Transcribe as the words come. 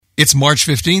It's March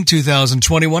 15,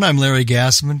 2021. I'm Larry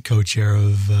Gassman, co-chair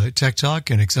of Tech Talk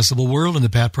and Accessible World in the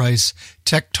Pat Price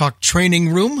Tech Talk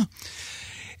Training Room.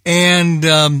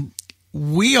 And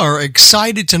we are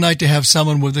excited tonight to have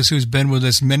someone with us who's been with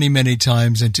us many, many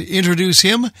times, and to introduce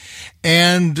him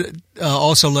and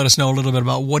also let us know a little bit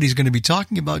about what he's going to be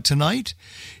talking about tonight.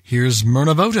 Here's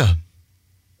Myrna Vota.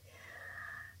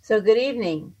 So good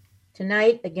evening.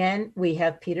 Tonight, again, we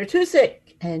have Peter Tucek,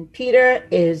 and Peter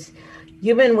is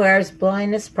HumanWare's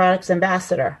Blindness Products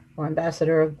Ambassador, or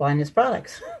Ambassador of Blindness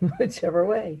Products, whichever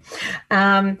way.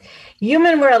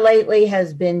 HumanWare lately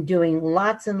has been doing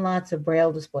lots and lots of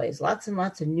Braille displays, lots and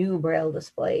lots of new Braille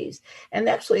displays. And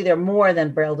actually, they're more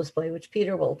than Braille display, which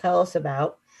Peter will tell us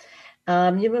about.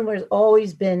 HumanWare's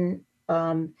always been,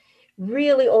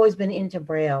 really always been into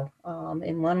Braille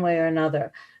in one way or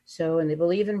another. So, and they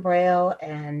believe in Braille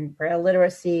and Braille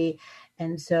literacy.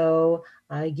 And so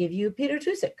I give you Peter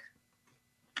Tucek.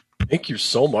 Thank you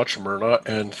so much, Myrna,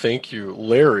 and thank you,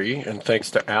 Larry, and thanks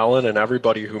to Alan and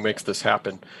everybody who makes this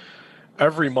happen.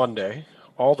 Every Monday,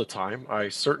 all the time, I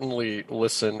certainly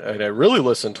listen, and I really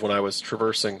listened when I was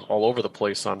traversing all over the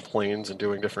place on planes and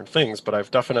doing different things, but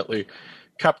I've definitely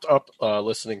kept up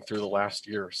listening through the last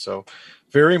year. So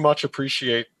very much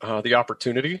appreciate the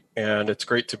opportunity, and it's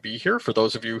great to be here. For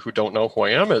those of you who don't know who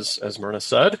I am, as Myrna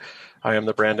said, I am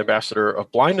the brand ambassador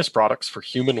of blindness products for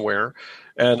HumanWare,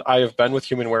 and I have been with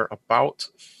HumanWare about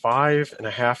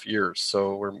 5.5 years.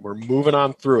 So we're moving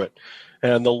on through it.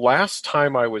 And the last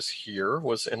time I was here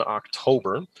was in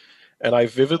October, and I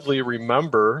vividly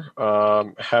remember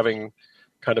having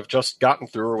kind of just gotten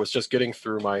through, or was just getting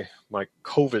through my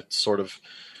COVID sort of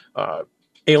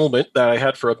ailment that I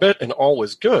had for a bit, and all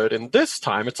was good. And this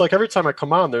time, it's like every time I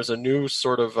come on, there's a new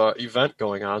sort of event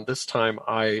going on. This time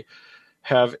I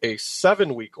have a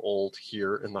 7-week-old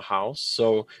here in the house,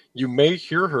 so you may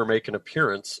hear her make an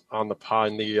appearance on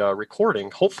the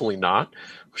recording. Hopefully not.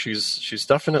 She's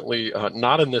definitely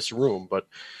not in this room, but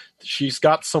she's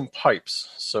got some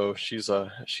pipes. So she's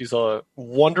a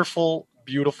wonderful,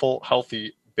 beautiful,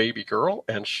 healthy baby girl,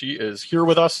 and she is here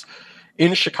with us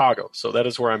in Chicago. So that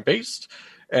is where I'm based.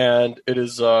 And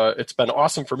it's been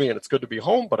awesome for me, and it's good to be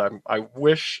home, but I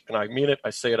wish, and I mean it, I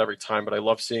say it every time, but I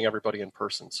love seeing everybody in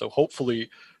person. So hopefully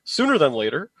sooner than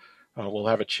later, we'll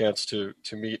have a chance to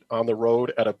meet on the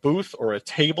road at a booth or a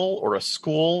table or a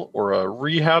school or a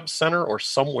rehab center or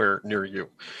somewhere near you.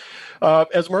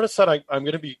 As Myrna said, I'm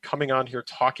going to be coming on here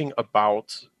talking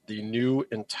about the new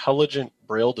intelligent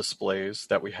Braille displays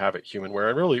that we have at HumanWare,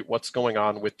 and really what's going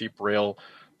on with the Braille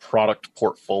product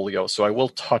portfolio. So I will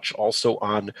touch also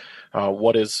on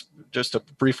what is, just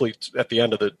briefly at the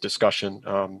end of the discussion,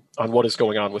 on what is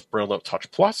going on with BrailleNote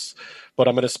Touch Plus, but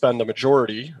I'm going to spend the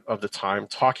majority of the time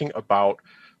talking about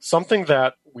something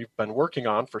that we've been working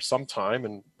on for some time,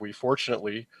 and we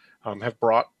fortunately have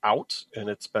brought out, and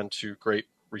it's been to great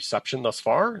reception thus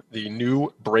far, the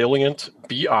new Brailliant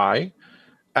BI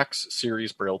X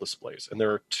series Braille displays. And there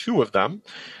are 2 of them,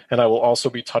 and I will also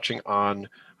be touching on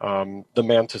the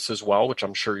Mantis as well, which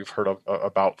I'm sure you've heard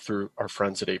about through our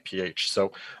friends at APH.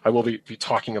 So I will be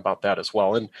talking about that as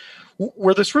well. And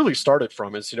where this really started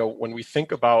from is, when we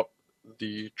think about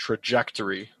the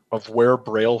trajectory of where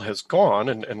Braille has gone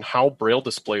and how Braille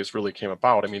displays really came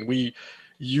about. I mean, we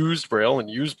used Braille and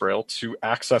use Braille to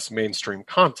access mainstream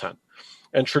content.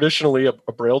 And traditionally, a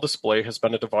Braille display has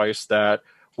been a device that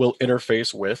will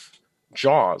interface with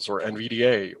JAWS or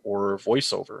NVDA or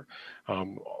VoiceOver,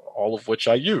 all of which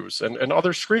I use, and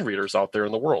other screen readers out there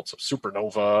in the world. So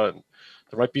Supernova, and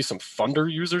there might be some Thunder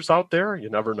users out there. You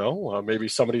never know. Maybe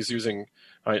somebody's using,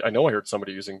 I know I heard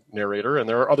somebody using Narrator, and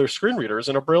there are other screen readers,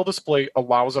 and a Braille display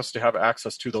allows us to have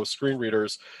access to those screen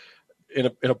readers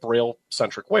in a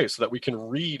Braille-centric way so that we can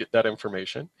read that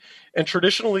information. And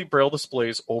traditionally, Braille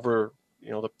displays over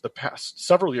the past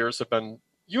several years have been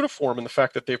uniform in the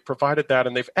fact that they've provided that,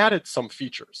 and they've added some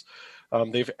features.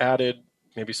 They've added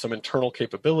maybe some internal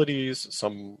capabilities,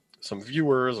 some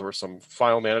viewers, or some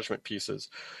file management pieces.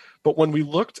 But when we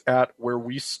looked at where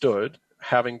we stood,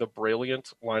 having the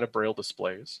Brailliant line of Braille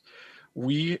displays,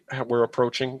 we were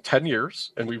approaching 10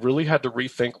 years, and we really had to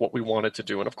rethink what we wanted to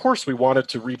do. And of course, we wanted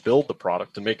to rebuild the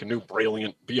product and make a new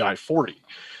Brailliant BI40.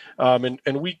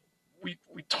 And we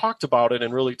talked about it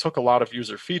and really took a lot of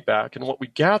user feedback. And what we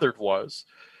gathered was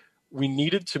we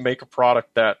needed to make a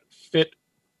product that fit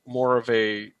more of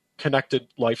a connected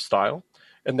lifestyle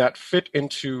and that fit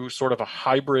into sort of a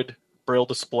hybrid Braille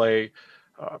display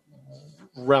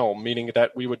realm, meaning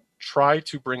that we would try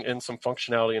to bring in some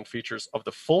functionality and features of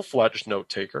the full-fledged note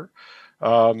taker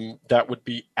that would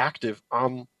be active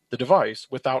on the device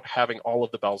without having all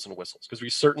of the bells and whistles, because we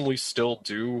certainly still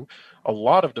do a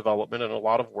lot of development and a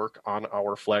lot of work on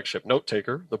our flagship note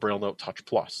taker, the Braille Note Touch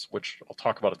Plus, which I'll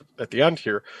talk about at the end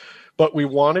here. But we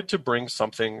wanted to bring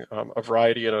something, a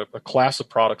variety and a class of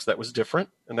products that was different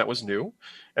and that was new.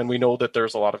 And we know that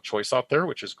there's a lot of choice out there,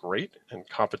 which is great. And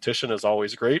competition is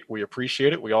always great. We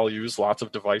appreciate it. We all use lots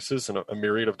of devices and a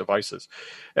myriad of devices.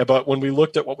 But when we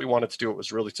looked at what we wanted to do, it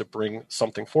was really to bring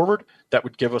something forward that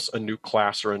would give us a new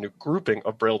class or a new grouping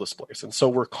of Braille displays. And so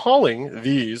we're calling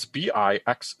these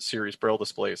BIX series Braille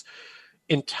displays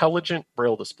intelligent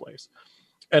Braille displays.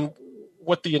 And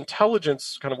what the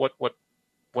intelligence, kind of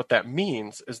what that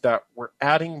means is that we're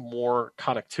adding more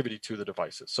connectivity to the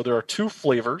devices. So there are two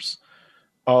flavors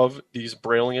of these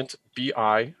Brailliant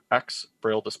BIX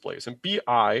Braille displays. And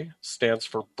BI stands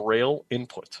for Braille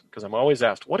Input, because I'm always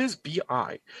asked, what is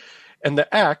BI? And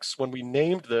the X, when we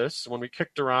named this, when we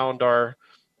kicked around our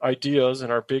ideas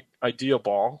and our big idea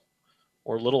ball,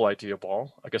 or little idea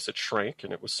ball, I guess it shrank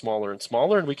and it was smaller and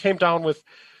smaller. And we came down with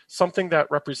something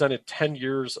that represented 10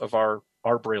 years of our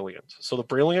Brailliant. So the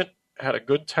Brailliant had a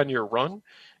good 10-year run.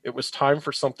 It was time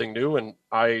for something new. And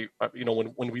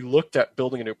when we looked at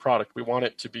building a new product, we want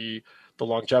it to be the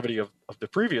longevity of the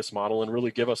previous model and really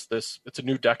give us this. It's a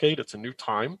new decade. It's a new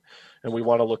time. And we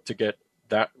want to look to get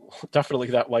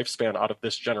definitely that lifespan out of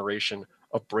this generation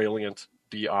of Brailliant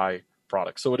BI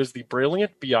products. So it is the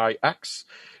Brailliant BIX,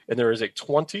 and there is a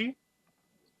 20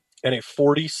 and a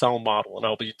 40 cell model. And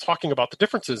I'll be talking about the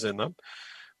differences in them,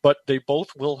 but they both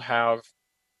will have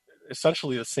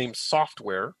essentially the same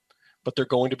software, but they're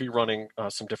going to be running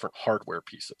some different hardware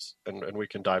pieces, and we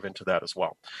can dive into that as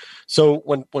well. So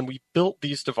when we built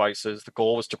these devices, the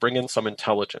goal was to bring in some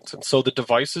intelligence, and so the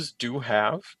devices do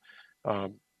have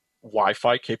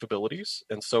Wi-Fi capabilities,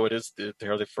 and so they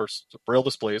are the first Braille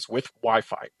displays with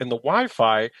Wi-Fi, and the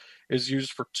Wi-Fi is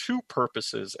used for two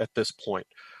purposes at this point.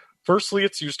 Firstly,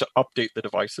 it's used to update the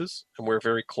devices, and we're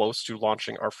very close to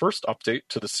launching our first update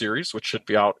to the series, which should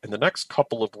be out in the next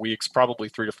couple of weeks, probably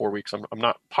 3 to 4 weeks. I'm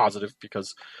not positive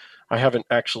because I haven't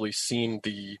actually seen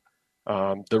the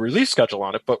release schedule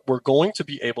on it, but we're going to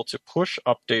be able to push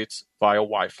updates via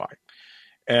Wi-Fi.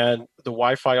 And the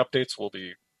Wi-Fi updates will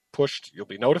be pushed, you'll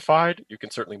be notified. You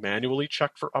can certainly manually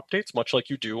check for updates, much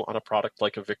like you do on a product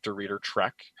like a Victor Reader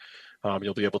Trek.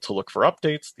 You'll be able to look for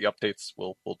updates. The updates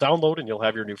will download and you'll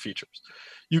have your new features.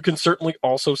 You can certainly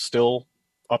also still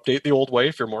update the old way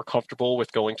if you're more comfortable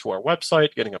with going to our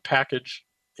website, getting a package,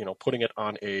 putting it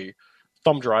on a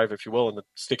thumb drive, if you will, and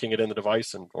sticking it in the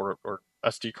device or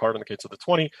SD card in the case of the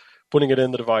 20, putting it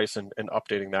in the device and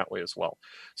updating that way as well.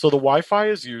 So the Wi-Fi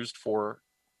is used for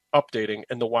updating,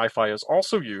 and the Wi-Fi is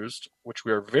also used, which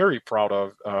we are very proud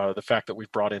of, the fact that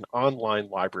we've brought in online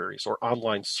libraries or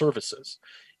online services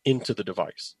into the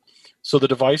device. So the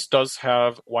device does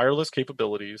have wireless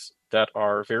capabilities that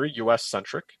are very US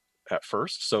centric at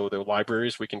first. So the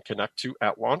libraries we can connect to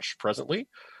at launch presently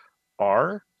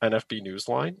are NFB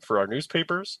Newsline for our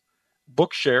newspapers,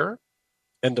 Bookshare,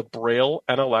 and the Braille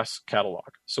NLS catalog.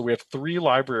 So we have 3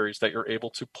 libraries that you're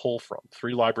able to pull from,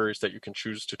 3 libraries that you can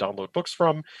choose to download books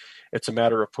from. It's a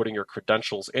matter of putting your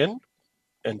credentials in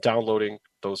and downloading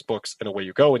those books, and away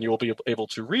you go. And you will be able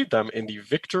to read them in the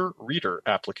Victor Reader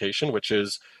application, which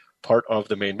is part of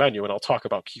the main menu. And I'll talk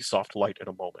about Keysoft Lite in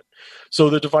a moment.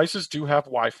 So the devices do have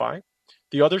Wi-Fi.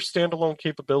 The other standalone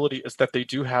capability is that they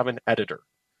do have an editor.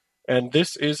 And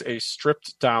this is a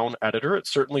stripped down editor. It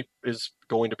certainly is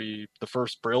going to be the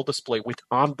first Braille display with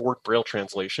onboard Braille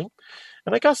translation.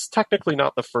 And I guess technically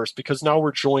not the first, because now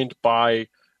we're joined by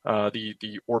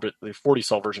the Orbit. The 40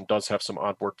 cell version does have some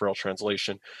onboard Braille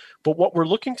translation. But what we're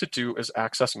looking to do is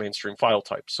access mainstream file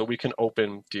types. So we can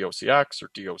open DOCX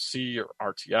or DOC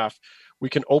or RTF. We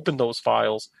can open those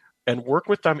files and work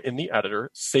with them in the editor,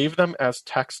 save them as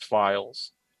text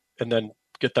files, and then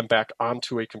get them back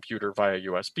onto a computer via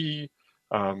USB.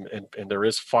 And there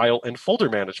is file and folder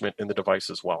management in the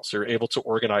device as well. So you're able to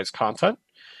organize content.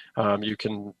 You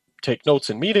can take notes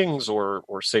in meetings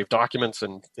or save documents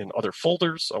in other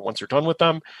folders once you're done with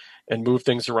them and move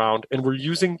things around. And we're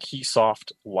using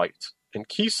Keysoft Lite. And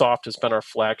Keysoft has been our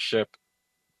flagship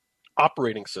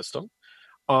operating system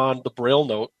on the Braille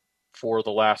Note for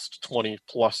the last 20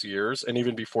 plus years. And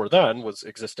even before then was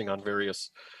existing on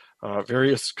various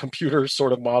computer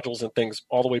sort of modules and things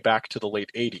all the way back to the late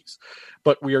 80s.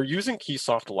 But we are using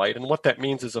Keysoft Lite, and what that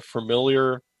means is a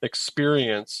familiar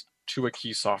experience to a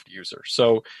Keysoft user.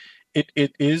 So it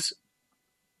is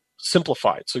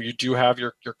simplified. So you do have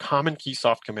your common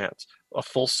Keysoft commands, a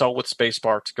full cell with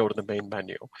spacebar to go to the main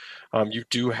menu. You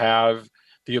do have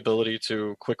the ability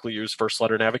to quickly use first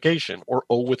letter navigation or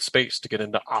O with space to get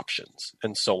into options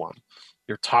and so on.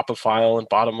 your top of file and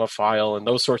bottom of file, and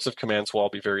those sorts of commands will all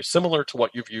be very similar to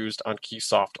what you've used on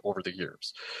Keysoft over the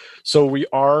years. So we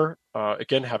are,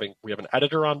 again, we have an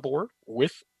editor on board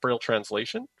with Braille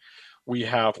translation. We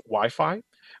have Wi-Fi.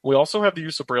 We also have the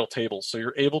use of Braille tables, so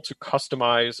you're able to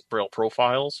customize Braille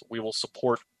profiles. We will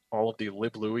support all of the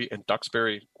LibLouis and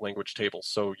Duxbury language tables,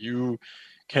 so you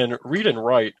can read and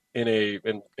write in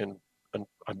an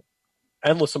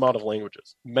endless amount of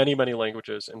languages, many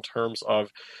languages, in terms of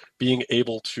being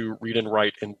able to read and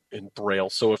write in Braille.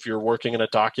 So if you're working in a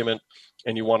document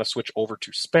and you want to switch over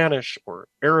to Spanish or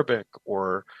Arabic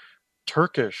or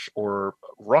Turkish or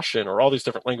Russian or all these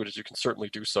different languages, you can certainly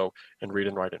do so and read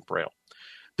and write in Braille.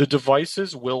 The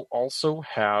devices will also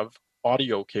have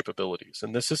audio capabilities,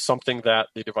 and this is something that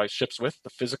the device ships with. The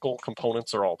physical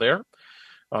components are all there.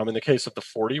 In the case of the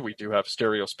 40, we do have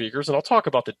stereo speakers, and I'll talk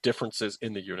about the differences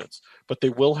in the units, but they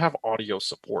will have audio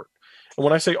support. And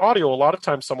when I say audio, a lot of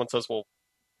times someone says, well,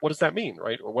 what does that mean,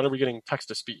 right? Or when are we getting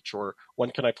text-to-speech? Or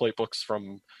when can I play books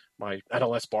from my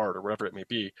NLS Bard or whatever it may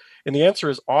be? And the answer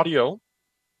is audio,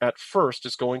 at first,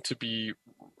 is going to be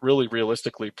really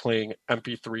realistically playing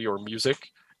MP3 or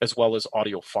music, as well as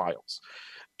audio files.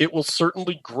 It will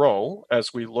certainly grow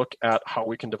as we look at how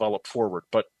we can develop forward,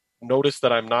 but notice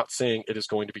that I'm not saying it is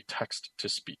going to be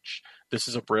text-to-speech. This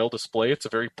is a Braille display. It's a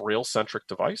very Braille-centric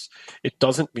device. It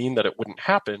doesn't mean that it wouldn't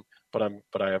happen, but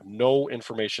I have no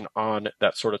information on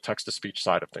that sort of text-to-speech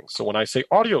side of things. So when I say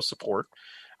audio support,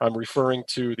 I'm referring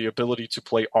to the ability to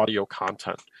play audio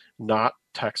content, not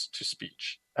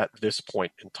text-to-speech at this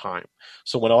point in time.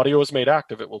 So when audio is made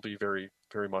active, it will be very,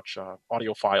 very much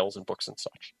audio files and books and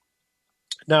such.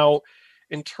 Now,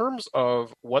 in terms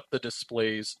of what the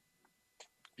displays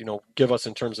give us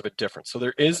in terms of a difference. So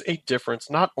there is a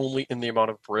difference not only in the amount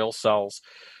of Braille cells,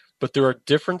 but there are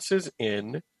differences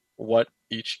in what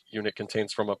each unit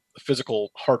contains from a physical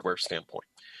hardware standpoint.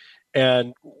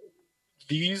 And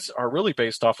these are really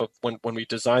based off of when we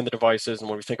design the devices and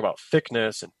when we think about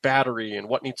thickness and battery and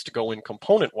what needs to go in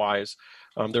component-wise,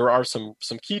 there are some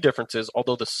key differences,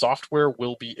 although the software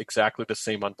will be exactly the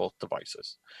same on both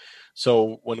devices.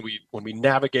 So when we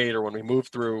navigate or when we move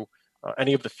through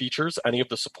any of the features, any of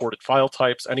the supported file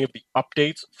types, any of the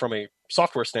updates from a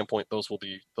software standpoint, those will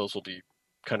be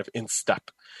kind of in step.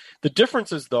 The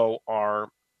differences, though, are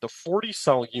the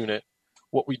 40-cell unit.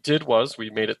 What we did was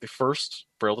we made it the first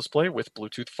Braille display with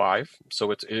Bluetooth 5, so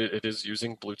it is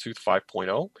using Bluetooth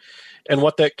 5.0, and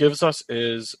what that gives us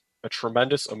is a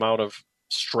tremendous amount of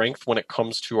strength when it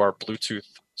comes to our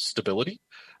Bluetooth stability,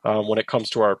 when it comes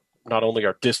to not only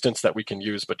our distance that we can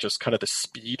use, but just kind of the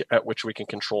speed at which we can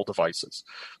control devices.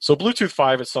 So Bluetooth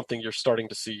 5 is something you're starting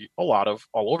to see a lot of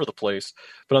all over the place.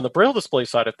 But on the Braille display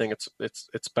side of things,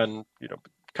 it's been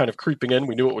kind of creeping in.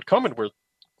 We knew it would come, and we're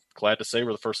glad to say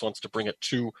we're the first ones to bring it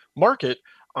to market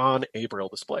on a Braille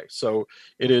display. So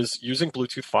it is using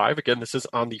Bluetooth 5. Again, this is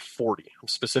on the 40. I'm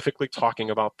specifically talking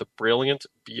about the Brailliant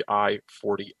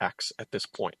BI40X at this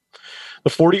point. The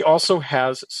 40 also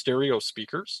has stereo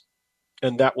speakers,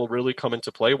 and that will really come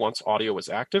into play once audio is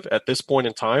active. At this point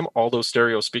in time, all those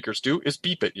stereo speakers do is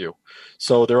beep at you.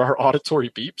 So there are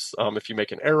auditory beeps. If you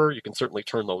make an error, you can certainly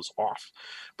turn those off.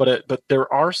 But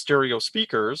there are stereo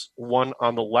speakers, one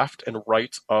on the left and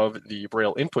right of the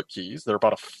Braille input keys. They're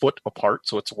about a foot apart,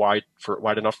 so it's wide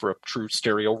enough for a true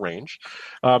stereo range.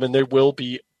 And they will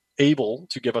be able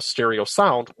to give us stereo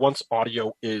sound once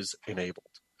audio is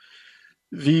enabled.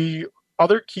 The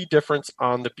other key difference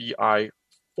on the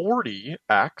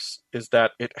BI40X is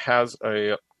that it has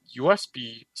a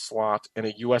USB slot and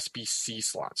a USB-C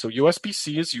slot. So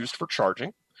USB-C is used for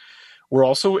charging. We're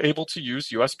also able to use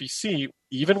USB-C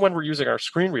even when we're using our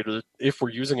screen reader. If we're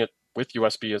using it with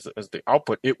USB as the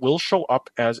output, it will show up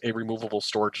as a removable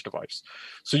storage device.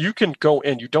 So you can go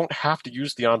in, you don't have to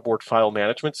use the onboard file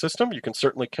management system. You can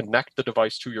certainly connect the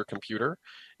device to your computer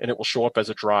and it will show up as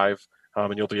a drive,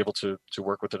 and you'll be able to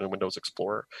work with it in Windows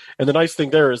Explorer. And the nice thing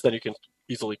there is that you can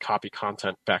easily copy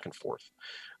content back and forth.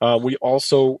 We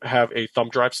also have a thumb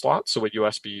drive slot, so a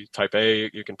USB type A,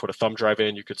 you can put a thumb drive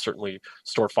in. You could certainly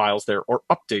store files there or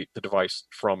update the device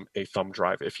from a thumb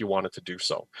drive if you wanted to do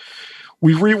so.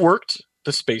 We reworked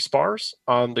the space bars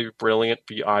on the Brailliant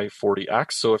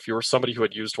BI40X. So if you were somebody who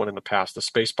had used one in the past, the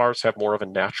space bars have more of a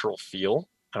natural feel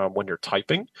when you're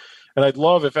typing. And I'd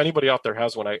love if anybody out there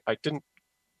has one. I didn't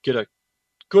get a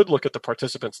good look at the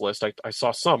participants list. I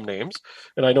saw some names,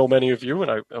 and I know many of you,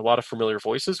 and a lot of familiar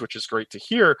voices, which is great to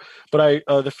hear. But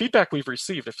the feedback we've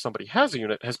received, if somebody has a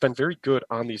unit, has been very good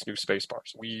on these new space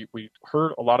bars. We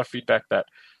heard a lot of feedback that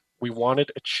we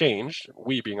wanted a change,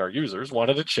 we being our users,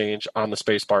 wanted a change on the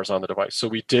space bars on the device. So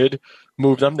we did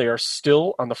move them. They are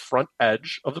still on the front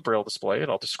edge of the Braille display,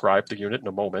 and I'll describe the unit in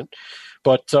a moment.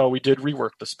 But we did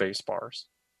rework the space bars.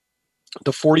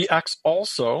 The 40X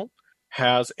also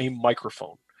has a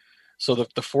microphone. So the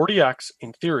 40X,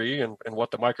 in theory, and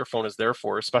what the microphone is there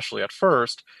for, especially at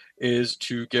first, is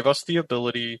to give us the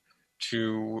ability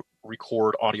to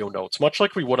record audio notes, much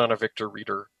like we would on a Victor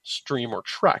Reader Stream or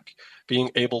Trek, being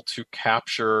able to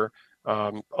capture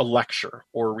a lecture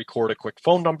or record a quick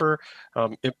phone number.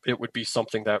 It would be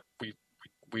something that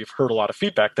we've heard a lot of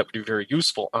feedback that would be very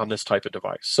useful on this type of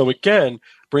device. So again,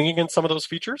 bringing in some of those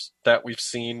features that we've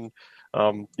seen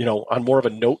on more of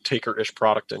a note-taker-ish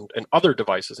product and other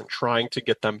devices, and trying to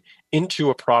get them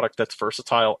into a product that's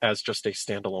versatile as just a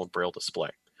standalone Braille display.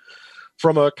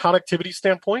 From a connectivity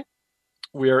standpoint,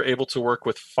 we are able to work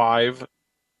with 5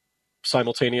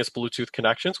 simultaneous Bluetooth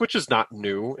connections, which is not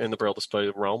new in the Braille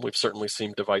display realm. We've certainly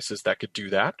seen devices that could do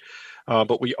that,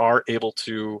 but we are able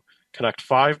to connect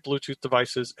 5 Bluetooth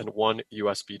devices and 1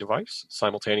 USB device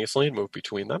simultaneously and move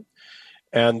between them.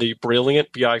 And the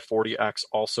Brailliant BI40X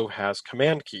also has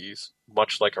command keys,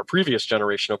 much like our previous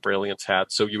generation of Brailliants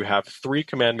had. So you have 3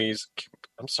 command keys.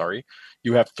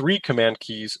 You have 3 command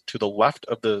keys to the left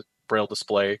of the Braille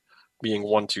display, being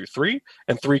 1, 2, 3,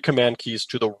 and 3 command keys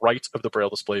to the right of the Braille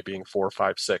display, being 4,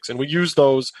 5, 6. And we use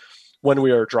those when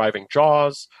we are driving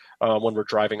JAWS, when we're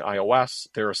driving iOS.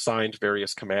 They're assigned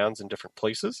various commands in different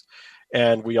places.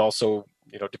 And we also,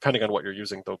 depending on what you're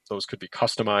using, those could be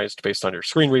customized based on your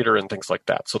screen reader and things like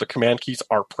that. So the command keys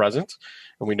are present,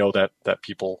 and we know that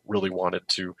people really wanted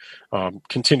to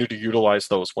continue to utilize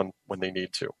those when they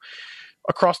need to.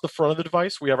 Across the front of the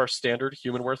device, we have our standard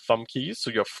HumanWare thumb keys.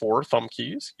 So you have 4 thumb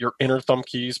keys, your inner thumb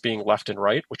keys being left and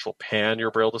right, which will pan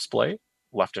your Braille display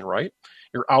left and right.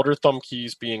 Your outer thumb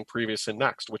keys being previous and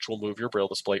next, which will move your Braille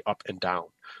display up and down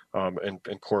and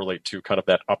correlate to kind of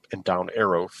that up and down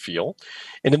arrow feel.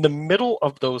 And in the middle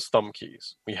of those thumb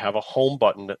keys, we have a home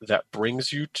button that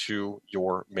brings you to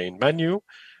your main menu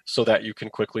so that you can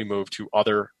quickly move to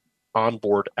other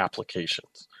onboard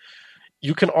applications.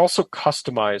 You can also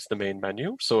customize the main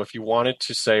menu. So if you wanted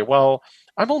to say, well,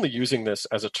 I'm only using this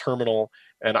as a terminal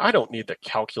and I don't need the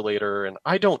calculator and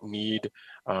I don't need,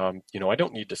 I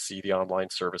don't need to see the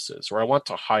online services, or I want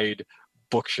to hide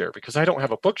Bookshare because I don't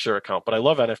have a Bookshare account, but I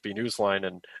love NFB Newsline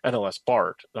and NLS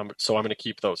BART, so I'm going to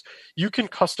keep those. You can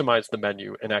customize the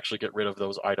menu and actually get rid of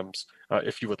those items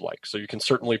if you would like. So you can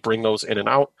certainly bring those in and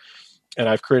out. And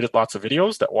I've created lots of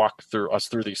videos that walk us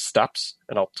through these steps.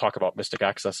 And I'll talk about Mystic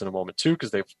Access in a moment too,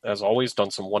 because they've, as always,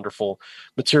 done some wonderful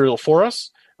material for us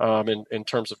in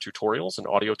terms of tutorials and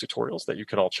audio tutorials that you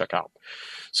can all check out.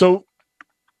 So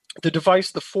the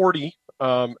device, the 40,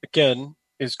 again,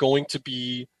 is going to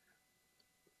be,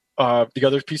 the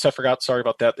other piece I forgot, sorry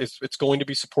about that, is it's going to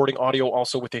be supporting audio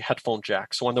also with a headphone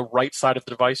jack. So on the right side of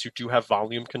the device, you do have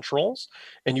volume controls,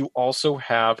 and you also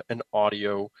have an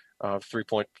audio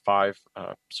 3.5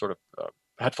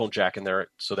 headphone jack in there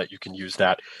so that you can use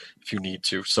that if you need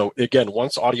to. So again,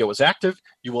 once audio is active,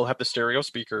 you will have the stereo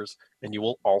speakers, and you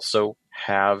will also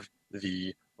have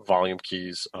the volume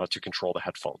keys to control the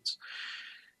headphones.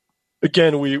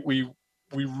 Again, we've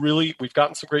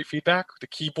gotten some great feedback. The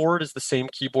keyboard is the same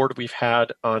keyboard we've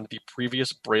had on the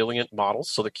previous Brailliant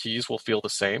models, so the keys will feel the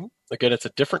same. Again, it's a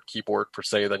different keyboard per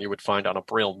se than you would find on a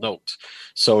Braille Note.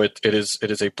 So it is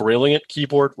a Brailliant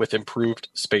keyboard with improved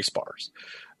space bars.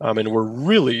 And we're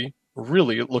really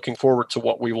looking forward to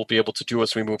what we will be able to do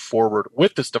as we move forward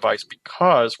with this device,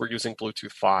 because we're using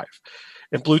Bluetooth 5.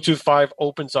 And Bluetooth 5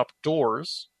 opens up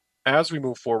doors as we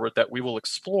move forward that we will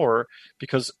explore,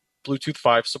 because Bluetooth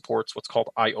 5 supports what's called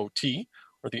IoT,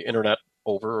 or the Internet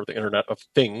over, or the Internet of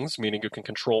Things, meaning you can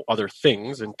control other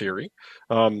things in theory.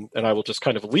 And I will just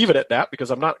kind of leave it at that,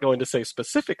 because I'm not going to say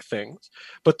specific things,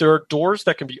 but there are doors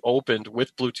that can be opened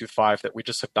with Bluetooth 5 that we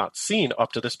just have not seen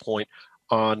up to this point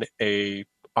on a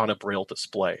Braille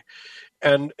display.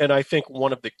 And I think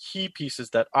one of the key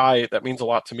pieces that means a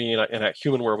lot to me, and at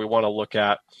HumanWare we want to look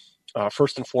at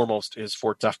first and foremost is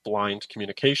for deaf-blind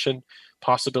communication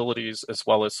possibilities, as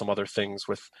well as some other things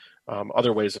with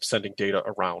other ways of sending data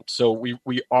around. So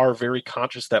we are very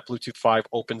conscious that Bluetooth 5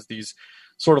 opens these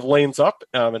sort of lanes up,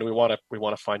 and we want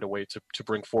to find a way to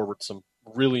bring forward some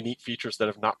really neat features that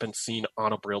have not been seen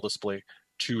on a Braille display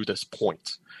to this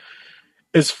point.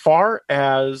 As far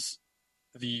as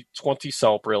the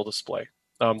 20-cell Braille display,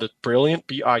 the Brailliant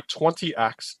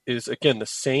BI20X is, again, the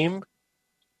same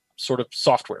sort of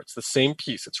software. It's the same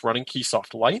piece. It's running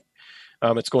Keysoft Lite.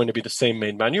 It's going to be the same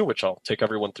main menu, which I'll take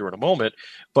everyone through in a moment.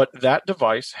 But that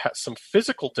device has some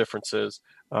physical differences,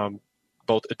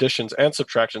 both additions and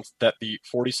subtractions that the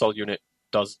 40 cell unit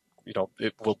does,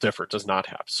 it will differ, does not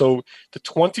have. So the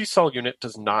 20 cell unit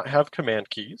does not have command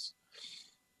keys.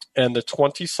 And the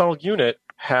 20 cell unit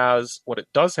what it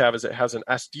does have is it has an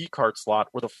SD card slot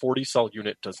where the 40 cell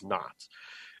unit does not.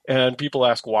 And people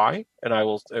ask why. And I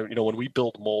will, when we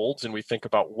build molds and we think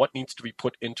about what needs to be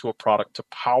put into a product to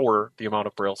power the amount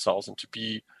of Braille cells and to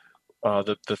be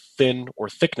the thin or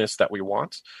thickness that we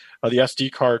want, the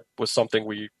SD card was something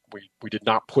we did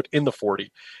not put in the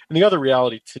 40. And the other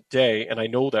reality today, and I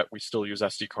know that we still use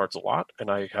SD cards a lot,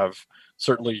 and I have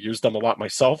certainly used them a lot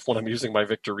myself when I'm using my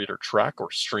Victor Reader Trek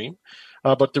or Stream.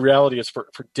 But the reality is for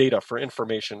data, for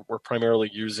information, we're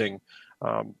primarily using,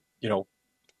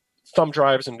 thumb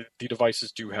drives, and the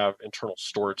devices do have internal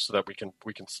storage so that we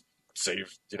can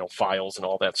save, files and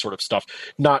all that sort of stuff,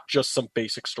 not just some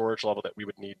basic storage level that we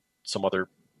would need some other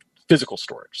physical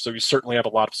storage. So you certainly have a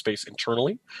lot of space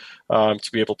internally to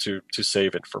be able to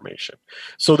save information.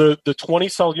 So the 20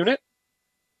 cell unit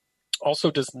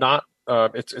also does not,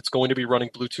 it's going to be running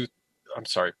Bluetooth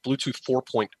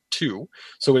 4.2.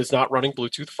 So it is not running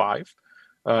Bluetooth 5.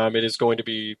 It is going to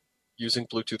be using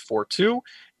Bluetooth 4.2.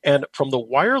 And from the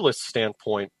wireless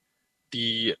standpoint,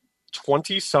 the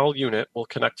 20 cell unit will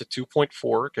connect to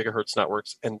 2.4 gigahertz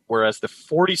networks, and whereas the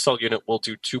 40 cell unit will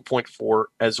do 2.4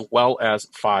 as well as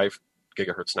 5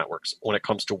 gigahertz networks when it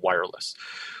comes to wireless.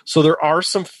 So there are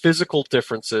some physical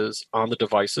differences on the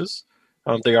devices.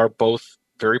 They are both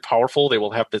very powerful. They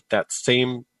will have that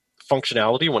same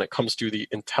functionality when it comes to the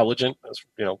intelligent,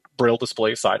 Braille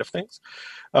display side of things.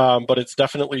 But it's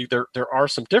definitely, there are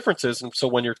some differences. And so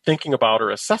when you're thinking about or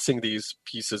assessing these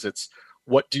pieces, it's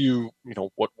what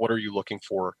are you looking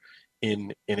for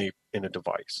in a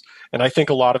device? And I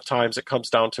think a lot of times it comes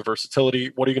down to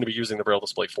versatility. What are you going to be using the Braille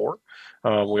display for?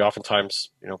 We oftentimes,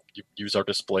 use our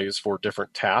displays for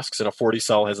different tasks, and a 40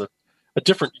 cell has a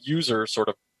different user, sort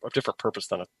of a different purpose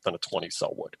than a 20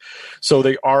 cell would. So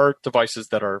they are devices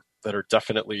that are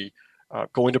definitely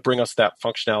going to bring us that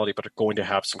functionality, but are going to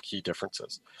have some key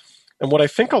differences. And what I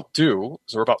think I'll do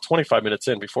is, we're about 25 minutes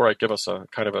in, before I give us a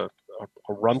kind of a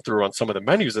run through on some of the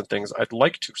menus and things, I'd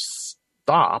like to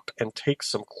stop and take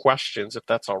some questions, if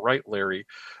that's all right, Larry,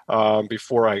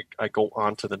 before I go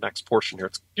on to the next portion here.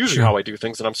 It's usually how I do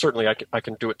things, and I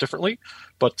can do it differently,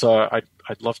 but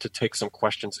I'd love to take some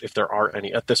questions if there are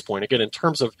any at this point. Again, in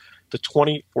terms of the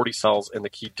 20, 40 cells and the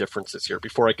key differences here,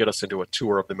 before I get us into a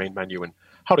tour of the main menu and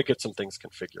how to get some things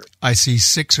configured. I see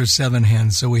 6 or 7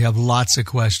 hands, so we have lots of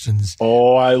questions.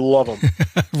 Oh, I love them.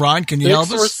 Ron, can you help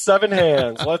us? 6 or 7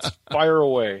 hands. Let's fire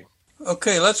away.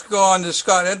 Okay, let's go on to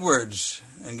Scott Edwards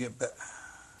and get back.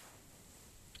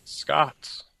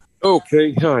 Scott.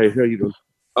 Okay, hi, how you doing?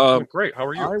 Doing great. How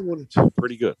are you? I wanted to,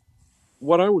 pretty good.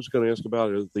 What I was going to ask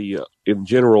about is in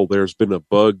general, there's been a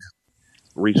bug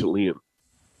recently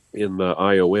in the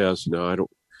iOS. Now I don't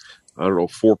know,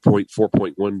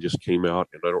 4.1 just came out,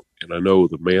 and I know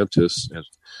the Mantis, as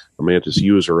a Mantis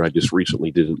user, I just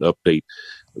recently did an update.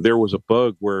 There was a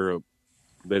bug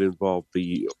that involved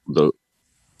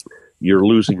you're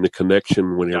losing the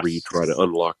connection whenever you try to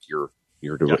unlock your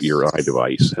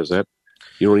iDevice. Has that?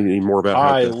 You know anything more about?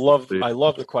 I love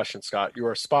the question, Scott. You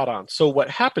are spot on. So what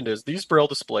happened is these Braille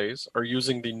displays are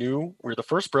using we're the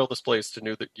first Braille displays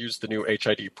to use the new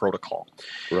HID protocol.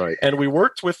 Right. And we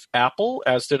worked with Apple,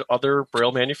 as did other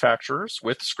Braille manufacturers,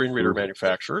 with screen reader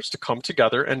manufacturers, to come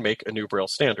together and make a new Braille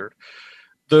standard.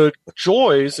 The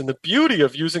joys and the beauty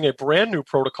of using a brand new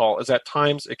protocol is at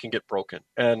times it can get broken.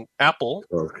 And Apple,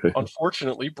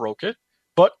 unfortunately, broke it.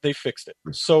 But they fixed it.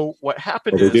 So what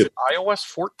happened is iOS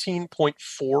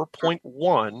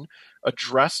 14.4.1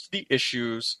 addressed the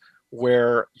issues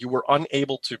where you were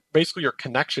unable to, basically your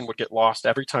connection would get lost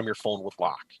every time your phone would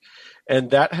lock. And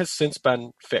that has since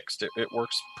been fixed. It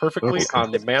works perfectly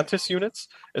on the Mantis units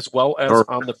as well as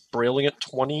on the Brailliant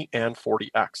 20 and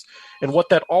 40X. And what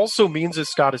that also means is,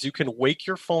 Scott, is you can wake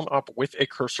your phone up with a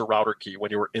cursor router key when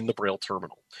you were in the Braille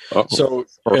terminal. So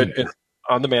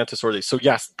on the Mantis or these. So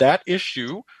yes, that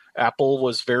issue, Apple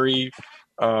was they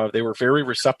were very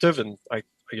receptive, and I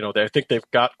think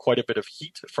they've got quite a bit of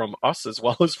heat from us as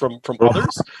well as from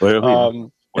others.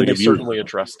 And they certainly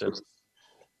addressed it.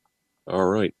 All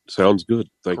right. Sounds good.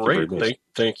 Thank you very much.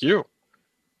 Thank you.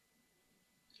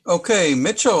 Okay,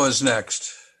 Mitchell is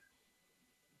next.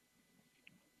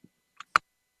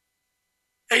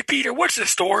 Hey, Peter, what's the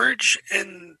storage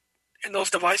in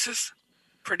those devices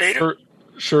for data?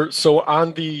 Sure. So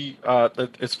on the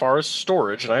as far as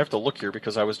storage, and I have to look here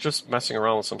because I was just messing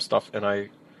around with some stuff, and I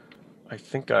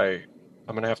think I'm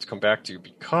going to have to come back to you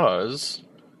because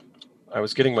I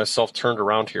was getting myself turned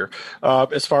around here.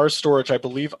 As far as storage, I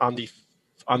believe on the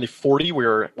on the 40,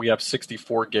 we have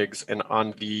 64 gigs, and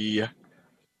on the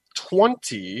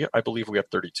 20, I believe we have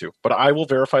 32. But I will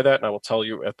verify that, and I will tell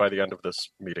you by the end of this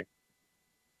meeting,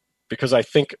 because I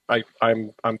think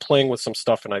I'm playing with some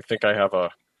stuff, and I think I have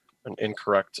an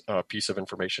incorrect piece of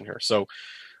information here. So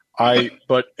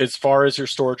but as far as your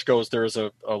storage goes, there is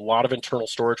a lot of internal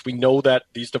storage. We know that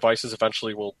these devices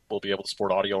eventually will be able to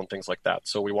support audio and things like that.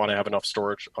 So we want to have enough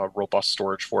storage, robust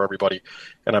storage for everybody.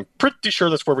 And I'm pretty sure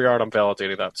that's where we are, and I'm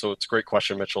validating that. So it's a great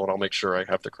question, Mitchell, and I'll make sure I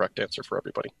have the correct answer for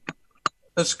everybody.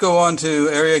 Let's go on to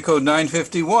area code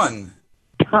 951.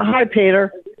 Hi,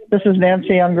 Peter. This is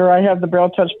Nancy Younger. I have the Braille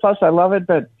Touch Plus. I love it,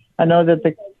 but I know that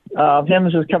the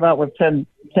HIMS has come out with 10.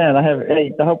 I have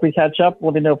 8. I hope we catch up.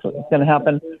 Let me know if it's going to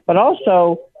happen. But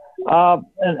also,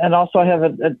 and also I have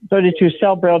a 32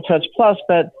 cell Braille Touch Plus.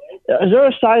 But is there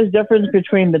a size difference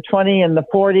between the 20 and the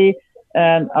 40?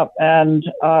 And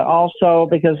also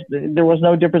because there was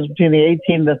no difference between the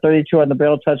 18 and the 32 on the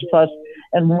Braille Touch Plus.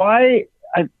 And why?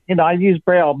 I use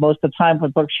Braille most of the time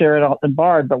with Bookshare and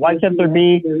Bard, but why can't there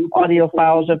be audio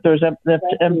files if there's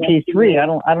MP3?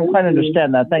 I don't quite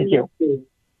understand that. Thank you.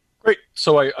 Great.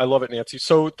 So I love it, Nancy.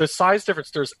 So the size difference,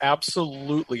 there's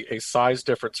absolutely a size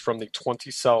difference from the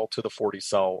 20 cell to the 40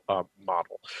 cell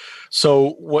model.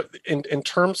 So what in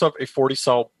terms of a 40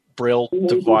 cell Braille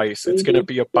device, it's going to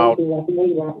be about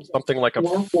something like a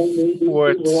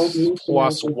foot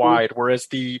plus wide, whereas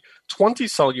the 20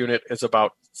 cell unit is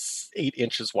about 8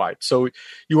 inches wide. So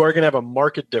you are going to have a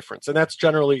marked difference. And that's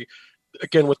generally,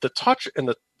 again, with the Touch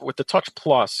and with the Touch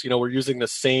Plus, we're using the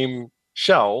same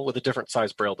shell with a different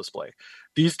size Braille display.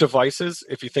 These devices,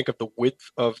 if you think of the width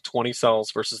of 20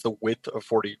 cells versus the width of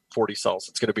 40 cells,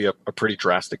 it's going to be a pretty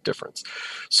drastic difference.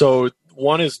 So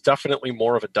one is definitely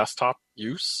more of a desktop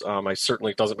use. I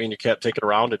certainly doesn't mean you can't take it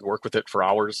around and work with it for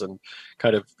hours and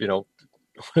kind of,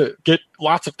 get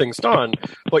lots of things done,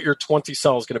 but your 20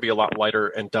 cell is going to be a lot lighter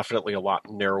and definitely a lot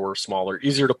narrower, smaller,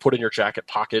 easier to put in your jacket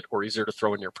pocket or easier to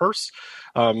throw in your purse,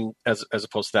 as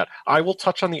opposed to that. I will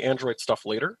touch on the Android stuff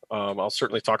later. I'll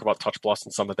certainly talk about Touch Plus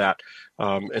and some of that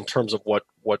in terms of what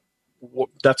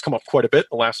that's come up quite a bit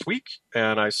the last week,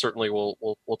 and I certainly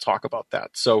will talk about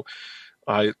that. So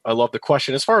I love the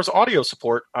question. As far as audio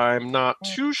support, I'm not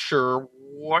too sure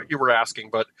what you were asking,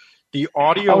 but the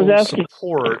audio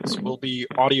support will be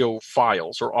audio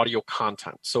files or audio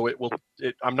content. So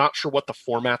I'm not sure what the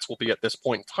formats will be at this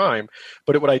point in time,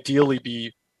 but it would ideally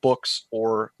be books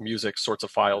or music sorts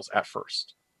of files at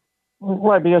first.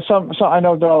 Right, because so I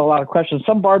know there are a lot of questions.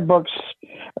 Some Bard books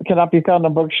cannot be found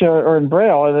on Bookshare or in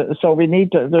Braille, so we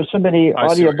need to. There's so many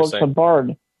audio books on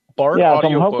Bard. Bard yeah, audio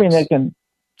so I'm hoping books. they can.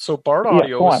 So Bard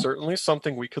Audio is certainly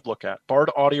something we could look at.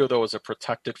 Bard Audio, though, is a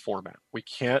protected format. We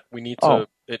need to,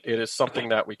 it is something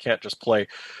that we can't just play.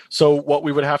 So what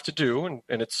we would have to do, and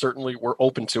it's certainly, we're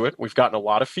open to it, we've gotten a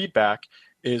lot of feedback,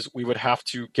 is we would have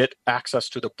to get access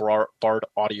to the Bard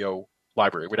Audio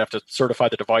library. We'd have to certify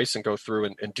the device and go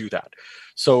through and do that.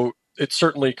 So it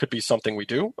certainly could be something we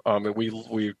do. And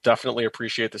we definitely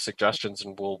appreciate the suggestions,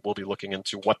 and we'll be looking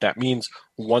into what that means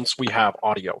once we have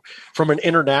audio. From an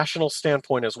international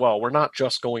standpoint as well, we're not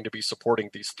just going to be supporting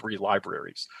these 3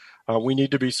 libraries. We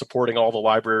need to be supporting all the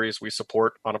libraries we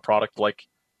support on a product like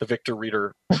the Victor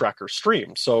Reader Tracker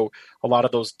Stream. So a lot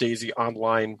of those DAISY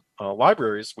Online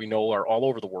libraries we know are all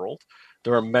over the world.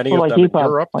 There are many of them in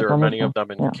Europe. There are many of them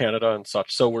in Canada and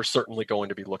such. So we're certainly going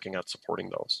to be looking at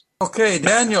supporting those. Okay,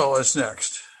 Daniel is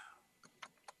next.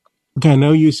 Okay, I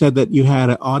know you said that you had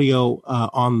an audio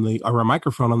or a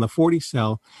microphone on the 40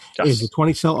 cell. Yes. Is the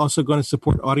 20 cell also going to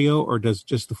support audio, or does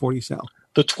just the 40 cell?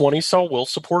 The 20 cell will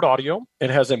support audio.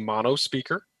 It has a mono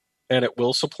speaker, and it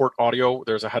will support audio.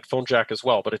 There's a headphone jack as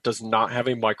well, but it does not have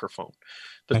a microphone.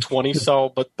 The 20 cell,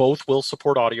 but both will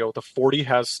support audio. The 40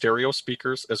 has stereo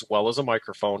speakers as well as a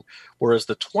microphone, whereas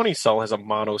the 20 cell has a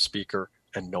mono speaker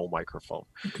and no microphone.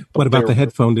 What about the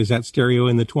headphone? Is that stereo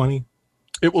in the 20?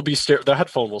 It will be stereo. The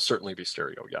headphone will certainly be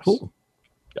stereo. Yes. Cool.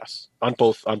 Yes, on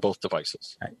both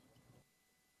devices. Right.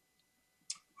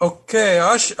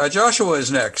 Okay, Joshua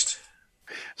is next.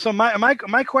 So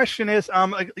my question is,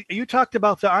 you talked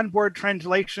about the onboard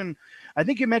translation. I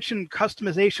think you mentioned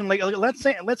customization. Like let's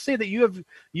say that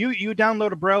you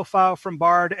download a Braille file from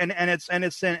Bard and it's in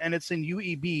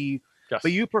UEB, yes.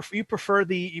 But you prefer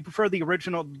the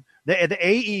original the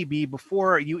AEB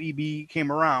before UEB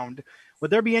came around.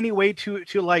 Would there be any way to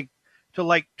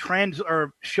trans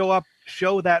or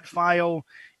show that file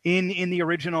in the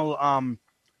original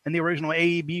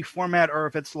AEB format, or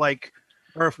if it's like,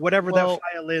 or if whatever that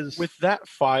file is. With that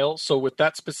file, so with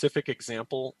that specific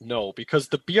example, no, because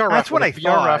the BRF. That's what I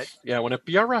thought. Yeah, when a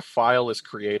BRF file is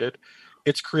created,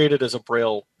 it's created as a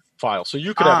Braille file. So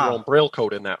you could have your own Braille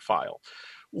code in that file.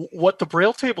 What the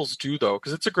Braille tables do, though,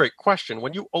 because it's a great question,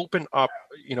 when you open up,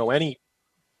 any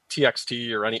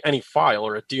TXT or any file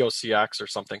or a DOCX or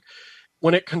something,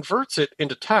 when it converts it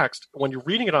into text, when you're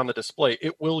reading it on the display,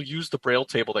 it will use the Braille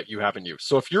table that you have in use.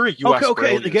 So if you're a US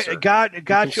Braille user, you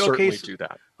can certainly do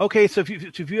that. Okay, so if you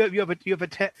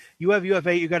have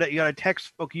a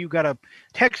text book, you got a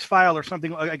text file or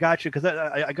something. I got you because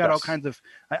I got all kinds of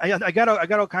I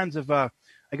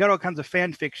got all kinds of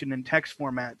fan fiction in text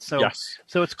format. So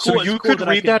so it's cool. So you could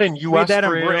read that in US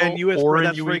Braille or in UEB or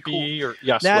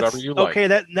whatever you like. Okay,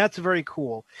 that's very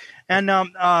cool. And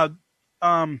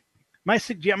my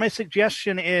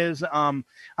suggestion is I'm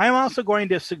also going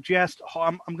to suggest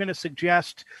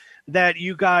that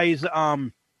you guys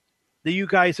when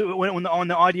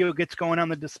the audio gets going on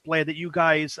the display, that you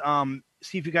guys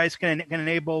see if you guys can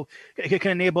enable the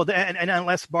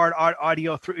NLS Bard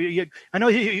audio through. I know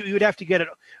you would have to get it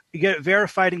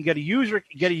verified and get a user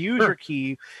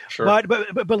key. Sure.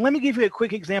 But let me give you a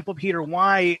quick example, Peter,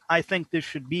 why I think this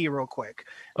should be real quick.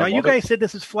 Now you guys said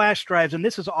this is flash drives, and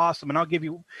this is awesome, and I'll give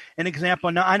you an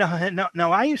example.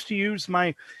 Now I used to use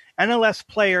my NLS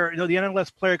player. The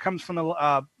NLS player comes from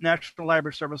the National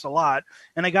Library Service a lot,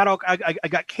 and I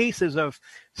got cases of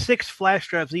 6 flash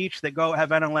drives each that have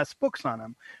NLS books on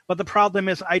them. But the problem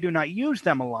is I do not use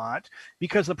them a lot,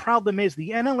 because the problem is the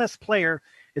NLS player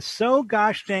is so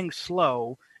gosh dang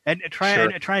slow and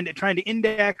trying to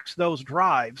index those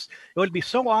drives. It would be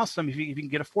so awesome if you can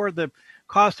get afford the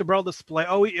cost of Braille display.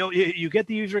 You get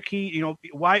the user key,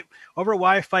 over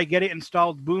Wi-Fi, get it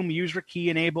installed. Boom, user key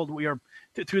enabled. We are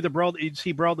through the Braille. You'd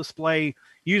see Braille display,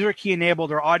 user key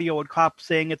enabled, or audio would pop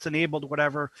saying it's enabled.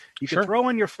 Whatever you can throw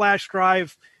in your flash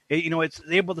drive. It's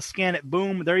able to scan it.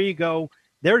 Boom, there you go.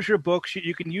 There's your books.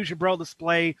 You can use your Braille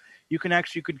display. You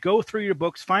could go through your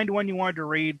books, find one you wanted to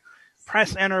read,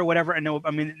 press enter or whatever. And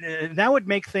that would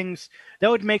make things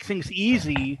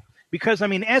easy, because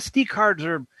SD cards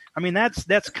are.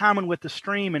 That's common with the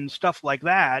stream and stuff like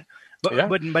that,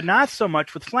 but not so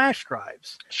much with flash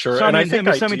drives. Sure, so, and I think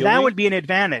that would be an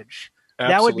advantage.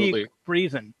 Absolutely. That would be a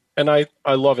reason. And I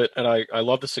love it, and I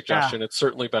love the suggestion. It's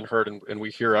certainly been heard, and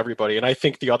we hear everybody. And I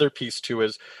think the other piece too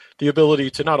is the ability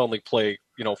to not only play,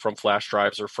 from flash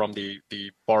drives or from the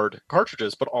Bard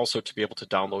cartridges, but also to be able to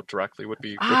download directly would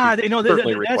be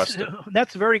certainly requested.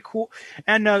 That's very cool.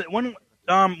 And one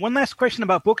last question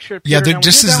about Bookshare. Yeah,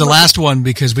 this is the last one,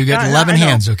 because we've got 11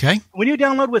 hands. Okay. When you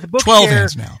download with Bookshare, 12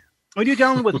 hands now. When you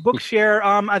download with Bookshare,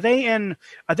 are they in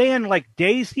like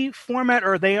DAISY format,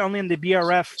 or are they only in the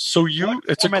BRF? So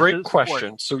it's a great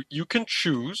question. So you can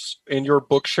choose in your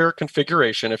Bookshare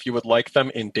configuration if you would like them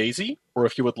in DAISY or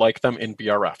if you would like them in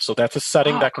BRF. So that's a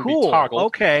setting that can be toggled.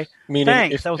 Okay. Meaning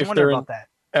Thanks. I was wondering about that.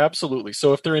 Absolutely.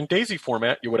 So if they're in DAISY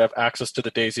format, you would have access to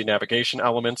the DAISY navigation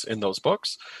elements in those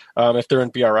books. If they're in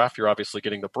BRF, you're obviously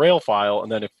getting the Braille file, and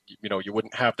then if you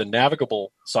wouldn't have the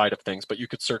navigable side of things, but you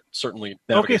could certainly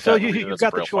navigate. Okay, so you've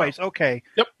got the choice. File. Okay.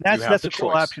 Yep. That's a cool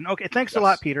option. Okay, thanks a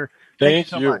lot, Peter.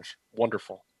 Thank you so much.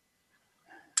 Wonderful.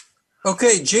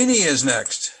 Okay, Jeannie is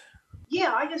next.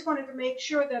 Yeah, I just wanted to make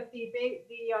sure that the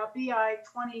BI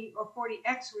 20 or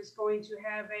 40X was going to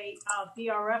have a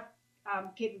BRF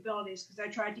capabilities, because I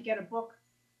tried to get a book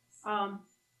from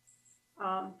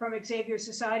Xavier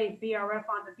Society BRF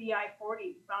on the BI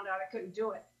 40, found out I couldn't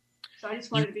do it. So I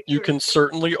just wanted to be sure. You can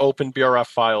certainly open BRF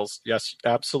files. Yes,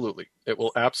 absolutely. It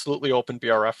will absolutely open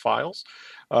BRF files.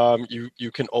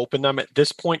 You can open them. At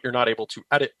this point, you're not able to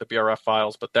edit the BRF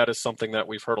files, but that is something that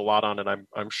we've heard a lot on, and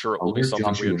I'm sure it will be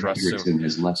something we address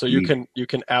soon. So you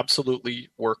can absolutely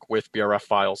work with BRF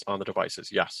files on the devices.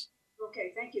 Yes.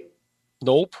 Okay, thank you.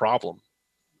 No problem.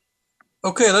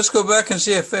 Okay, let's go back and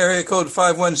see if area code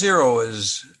 510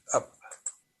 is up.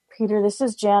 Peter, this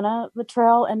is Jana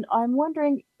Luttrell, and I'm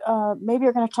wondering, maybe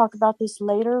you're going to talk about this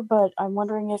later, but I'm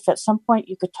wondering if at some point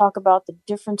you could talk about the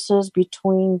differences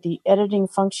between the editing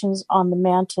functions on the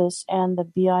Mantis and the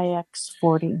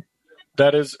BIX40.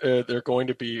 That is, they're going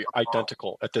to be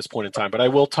identical at this point in time, but I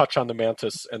will touch on the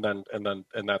Mantis and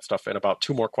that stuff in about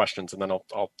 2 more questions, and then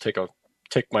I'll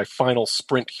take my final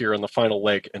sprint here in the final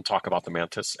leg and talk about the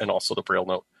Mantis and also the Braille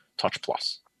Note Touch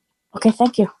Plus. Okay,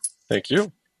 thank you. Thank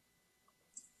you.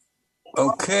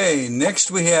 Okay,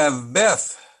 next we have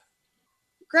Beth.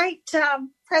 Great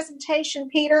presentation,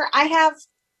 Peter. I have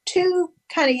 2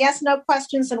 kind of yes-no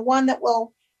questions and one that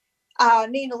will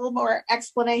need a little more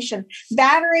explanation.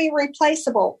 Battery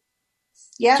replaceable.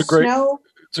 Yes, no?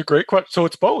 It's a great question. So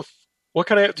it's both.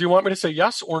 Do you want me to say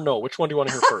yes or no? Which one do you want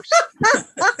to hear first?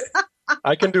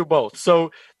 I can do both.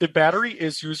 So the battery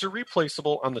is user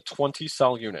replaceable on the 20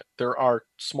 cell unit. There are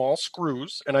small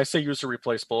screws, and I say user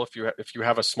replaceable. If you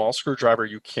have a small screwdriver,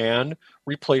 you can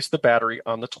replace the battery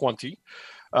on the 20.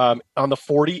 On the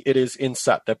 40, it is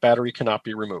inset. That battery cannot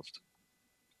be removed.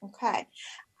 Okay.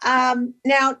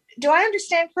 Now, do I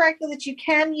understand correctly that you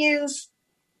can use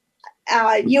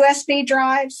USB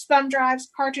drives, thumb drives,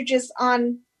 cartridges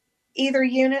on either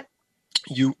unit?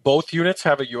 Both units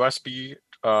have a USB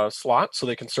slot, so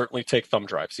they can certainly take thumb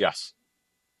drives. Yes.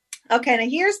 Okay. Now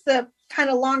here's the kind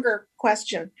of longer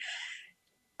question.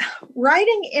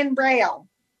 Writing in Braille,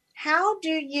 how do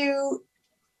you?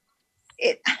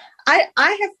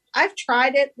 I've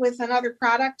tried it with another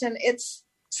product, and it's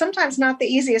sometimes not the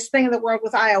easiest thing in the world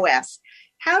with iOS.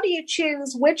 How do you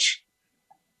choose which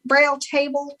Braille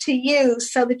table to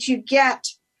use so that you get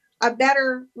a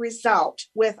better result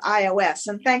with iOS?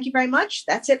 And thank you very much.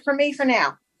 That's it for me for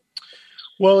now.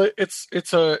 Well, it's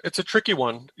a tricky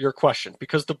one, your question,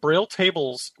 because the Braille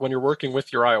tables, when you're working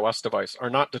with your iOS device,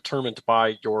 are not determined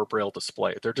by your Braille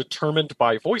display. They're determined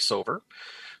by VoiceOver.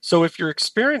 So if you're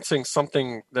experiencing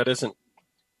something that isn't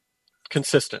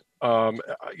consistent,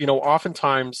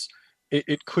 oftentimes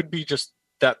it could be just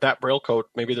that Braille code.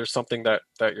 Maybe there's something that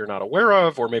you're not aware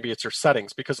of, or maybe it's your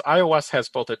settings, because iOS has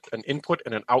both an input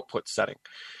and an output setting.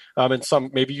 And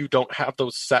maybe you don't have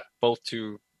those set both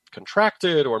to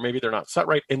contracted, or maybe they're not set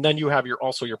right. And then you have your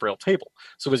Braille table.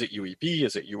 So is it UEB?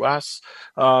 Is it US?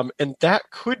 And that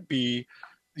could be,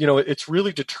 it's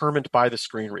really determined by the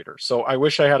screen reader. So I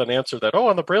wish I had an answer that,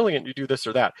 on the Brailliant, you do this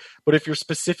or that. But if you're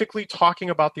specifically talking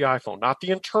about the iPhone, not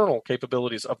the internal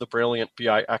capabilities of the Brailliant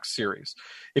BIX series,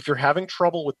 if you're having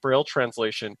trouble with Braille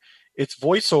translation, it's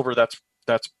VoiceOver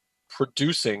that's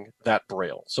producing that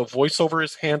Braille. So VoiceOver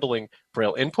is handling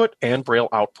Braille input and Braille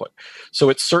output. So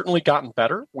it's certainly gotten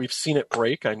better. We've seen it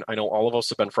break. I know all of us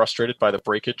have been frustrated by the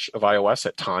breakage of iOS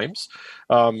at times.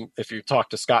 If you talk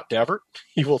to Scott Davert,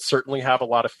 he will certainly have a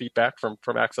lot of feedback from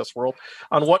Access World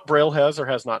on what Braille has or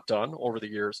has not done over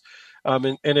the years.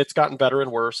 And it's gotten better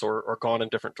and worse, or gone in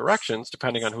different directions,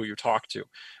 depending on who you talk to.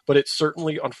 But it's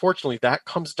certainly, unfortunately, that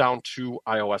comes down to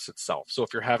iOS itself. So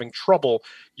if you're having trouble,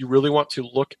 you really want to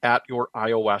look at your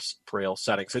iOS Braille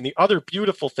settings. And the other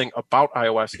beautiful thing about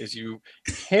iOS is you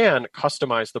can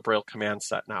customize the Braille command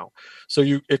set now. So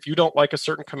if you don't like a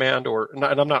certain command, and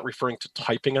I'm not referring to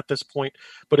typing at this point,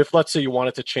 but if, let's say, you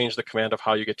wanted to change the command of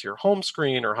how you get to your home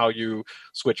screen or how you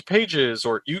switch pages,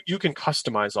 or you can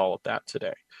customize all of that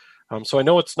today. So I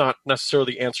know it's not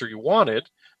necessarily the answer you wanted,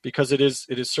 because it is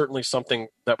certainly something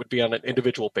that would be on an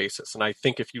individual basis. And I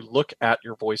think if you look at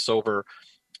your VoiceOver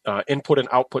input and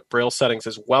output Braille settings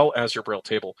as well as your Braille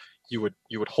table, you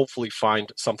would hopefully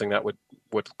find something that would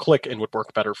click and would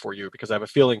work better for you, because I have a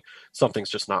feeling something's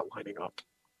just not lining up.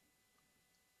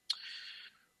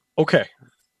 Okay.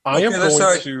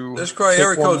 Let's try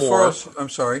area code 4. I'm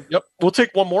sorry. Yep. We'll take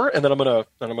one more, and then I'm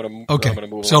gonna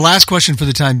move. So last question for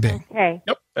the time being. Okay.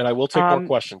 Yep. And I will take more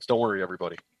questions. Don't worry,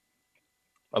 everybody.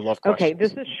 I love questions. Okay.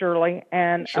 This is Shirley,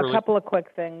 and a couple of quick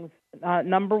things.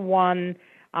 Number one,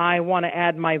 I want to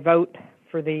add my vote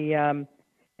for the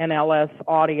NLS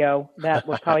audio. That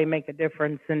would probably make a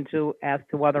difference as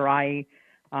to whether I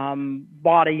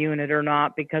bought a unit or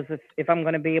not, because if I'm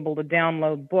going to be able to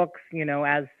download books,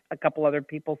 as a couple other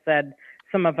people said,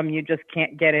 some of them you just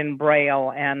can't get in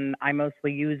Braille, and I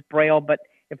mostly use Braille, but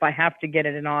if I have to get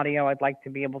it in audio, I'd like to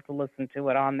be able to listen to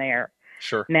it on there.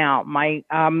 Sure. Now, my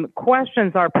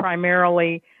questions are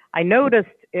primarily, I noticed,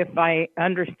 if I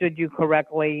understood you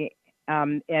correctly,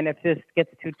 and if this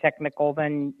gets too technical,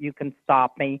 then you can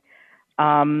stop me.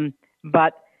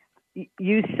 But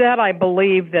you said, I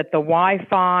believe, that the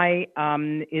Wi-Fi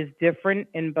is different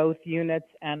in both units,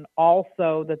 and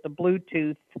also that the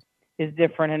Bluetooth is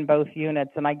different in both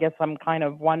units. And I guess I'm kind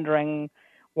of wondering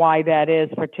why that is,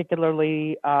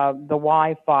 particularly the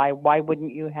Wi-Fi. Why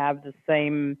wouldn't you have the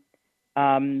same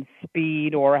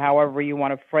speed, or however you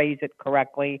want to phrase it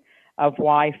correctly, of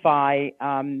Wi-Fi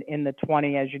in the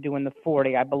 20 as you do in the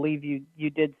 40? I believe you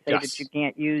did say that you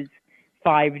can't use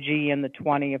 5G in the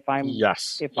 20. If I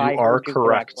heard you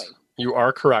correctly. You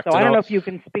are correct. So I don't know if you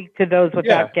can speak to those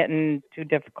without getting too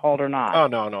difficult or not. Oh,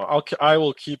 no. I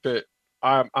will keep it.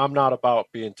 I'm not about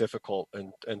being difficult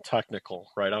and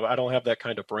technical, right? I don't have that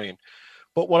kind of brain.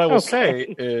 But what I will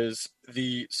say is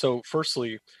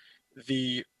firstly,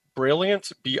 the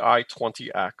Brailliant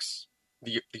BI-20X,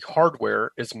 the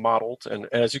hardware is modeled, and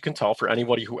as you can tell, for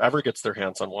anybody who ever gets their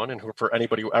hands on one, and for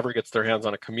anybody who ever gets their hands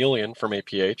on a Chameleon from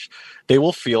APH, they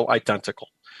will feel identical.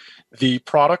 The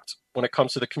product, when it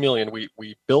comes to the Chameleon,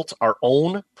 we built our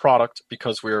own product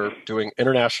because we're doing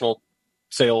international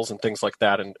sales and things like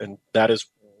that. And that is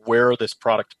where this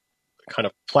product kind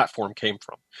of platform came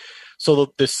from.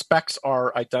 So the specs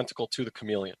are identical to the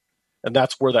Chameleon. And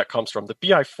that's where that comes from. The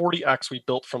BI40X we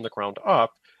built from the ground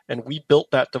up, and we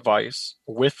built that device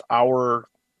with our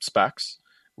specs,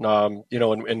 and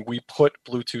we put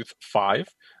Bluetooth 5.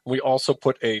 We also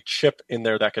put a chip in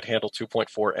there that could handle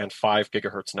 2.4 and 5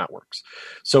 gigahertz networks.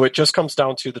 So it just comes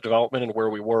down to the development and where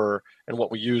we were and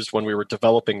what we used when we were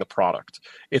developing the product.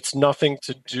 It's nothing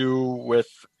to do with,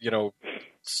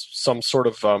 some sort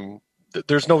of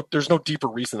there's no deeper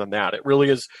reason than that. It really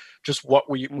is just what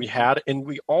we had. And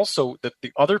we also,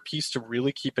 the other piece to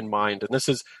really keep in mind, and this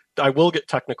is, I will get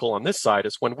technical on this side,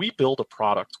 is when we build a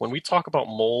product, when we talk about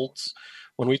molds,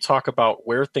 when we talk about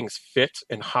where things fit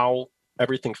and how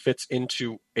everything fits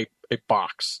into a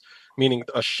box, meaning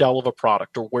a shell of a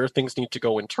product, or where things need to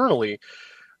go internally,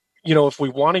 if we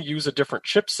want to use a different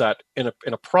chipset in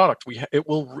a product, it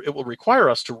will require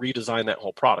us to redesign that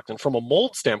whole product. And from a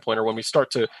mold standpoint, or when we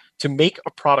start to make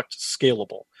a product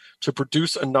scalable, to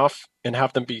produce enough and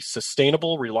have them be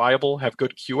sustainable, reliable, have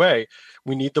good QA,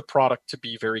 we need the product to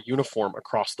be very uniform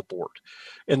across the board.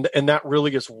 And that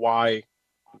really is why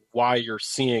you're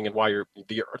seeing and why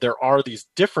there are these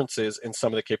differences in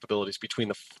some of the capabilities between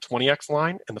the 20X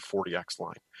line and the 40X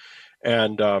line.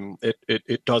 And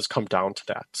it does come down to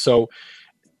that. So,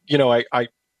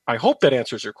 I hope that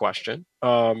answers your question.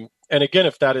 And again,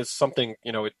 if that is something,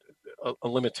 a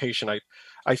limitation,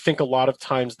 I think a lot of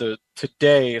times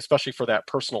today, especially for that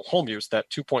personal home use, that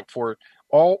 2.4,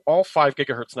 all 5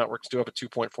 gigahertz networks do have a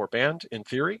 2.4 band in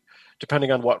theory,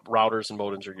 depending on what routers and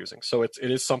modems you're using. So it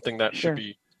is something that Sure.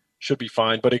 should be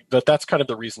fine. But that's kind of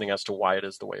the reasoning as to why it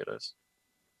is the way it is.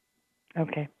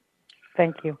 Okay.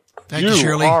 Thank you. Thank you,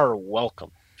 Shirley. You are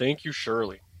welcome. Thank you,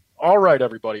 Shirley. All right,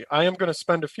 everybody. I am going to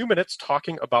spend a few minutes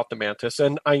talking about the Mantis,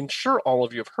 and I'm sure all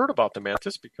of you have heard about the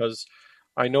Mantis because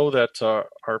I know that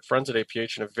our friends at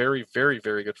APH and a very, very,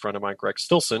 very good friend of mine, Greg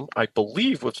Stilson, I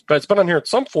believe, has been on here in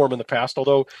some form in the past,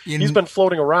 although he's been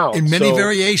floating around. In many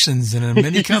variations and in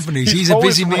many companies. He's a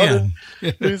busy man.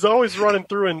 He's always running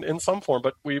through in some form,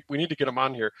 but we need to get him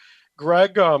on here.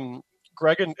 Greg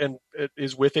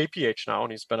is with APH now,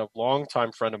 and he's been a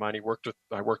long-time friend of mine.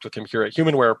 I worked with him here at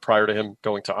HumanWare prior to him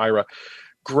going to IRA.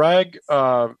 Greg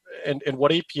and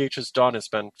what APH has done has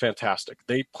been fantastic.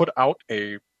 They put out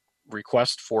a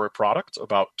request for a product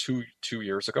about two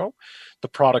years ago. The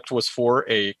product was for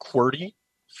a QWERTY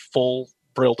full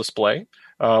Braille display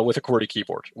with a QWERTY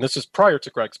keyboard. And this is prior to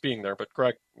Greg's being there, but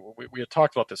Greg, we had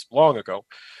talked about this long ago.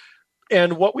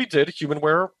 And what we did,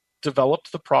 HumanWare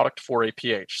developed the product for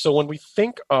APH. So when we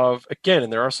think of, again,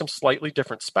 and there are some slightly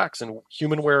different specs, and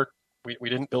HumanWare, we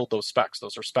didn't build those specs.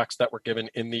 Those are specs that were given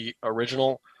in the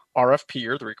original RFP,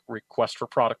 or the request for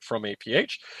product from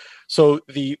APH. So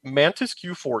the Mantis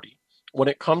Q40, when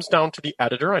it comes down to the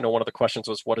editor, I know one of the questions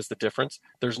was, what is the difference?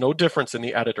 There's no difference in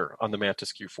the editor on the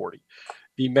Mantis Q40.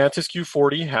 The Mantis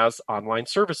Q40 has online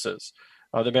services.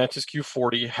 The Mantis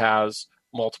Q40 has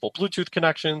multiple Bluetooth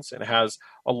connections and has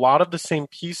a lot of the same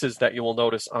pieces that you will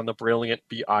notice on the Brilliant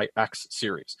BIX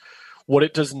series. What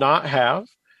it does not have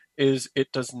is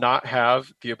it does not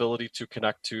have the ability to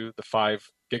connect to the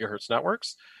 5 gigahertz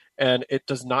networks, and it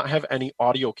does not have any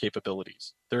audio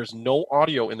capabilities. There's no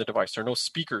audio in the device. There are no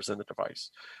speakers in the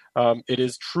device. It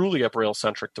is truly a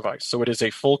Braille-centric device. So it is a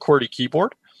full QWERTY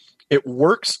keyboard. It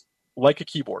works like a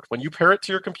keyboard. When you pair it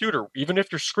to your computer, even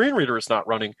if your screen reader is not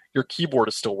running, your keyboard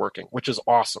is still working, which is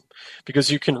awesome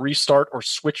because you can restart or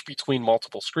switch between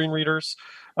multiple screen readers.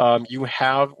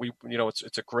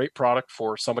 It's a great product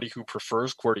for somebody who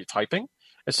prefers QWERTY typing,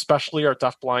 especially our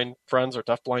deafblind friends, our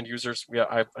deafblind users.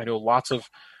 I know lots of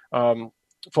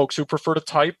folks who prefer to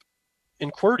type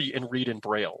in QWERTY and read in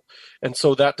Braille. And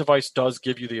so that device does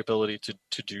give you the ability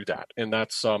to do that. And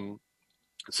that's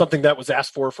something that was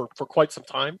asked for quite some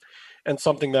time, and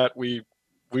something that we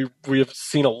have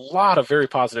seen a lot of very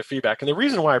positive feedback. And the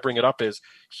reason why I bring it up is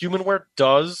HumanWare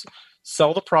does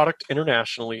sell the product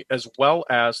internationally as well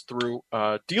as through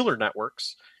dealer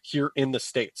networks here in the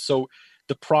States. So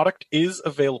the product is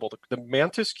available. The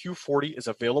Mantis Q40 is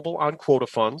available on quota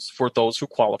funds for those who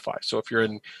qualify. So if you're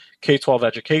in K-12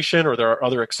 education, or there are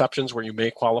other exceptions where you may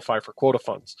qualify for quota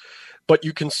funds. But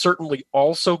you can certainly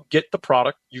also get the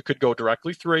product. You could go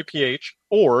directly through APH,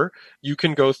 or you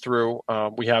can go through,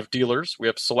 we have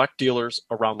select dealers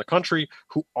around the country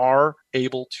who are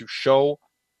able to show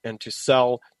and to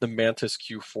sell the Mantis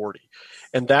Q40.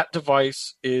 And that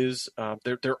device is,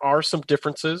 there are some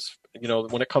differences.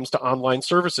 When it comes to online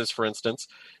services, for instance,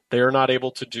 They are not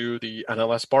able to do the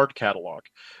NLS Bard catalog,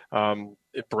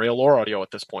 Braille or audio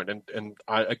at this point. And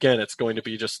again, it's going to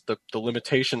be just the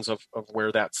limitations of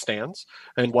where that stands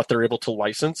and what they're able to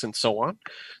license and so on.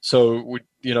 So,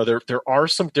 there are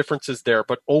some differences there,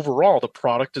 but overall, the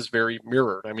product is very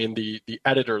mirrored. I mean, the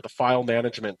editor, the file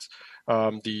management,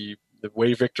 the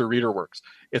way Victor Reader works,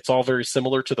 it's all very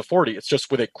similar to the 40. It's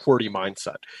just with a QWERTY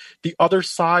mindset. The other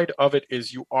side of it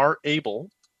is you are able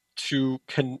to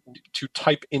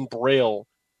type in Braille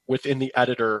within the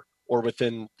editor or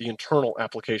within the internal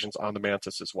applications on the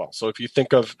Mantis as well. So if you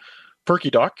think of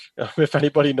PerkyDuck, if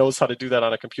anybody knows how to do that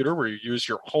on a computer where you use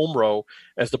your home row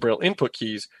as the Braille input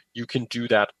keys, you can do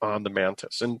that on the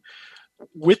Mantis. And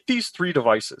with these three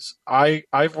devices,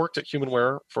 I've worked at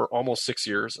HumanWare for almost 6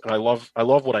 years, and I love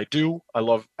what I do. I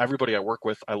love everybody I work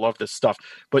with. I love this stuff.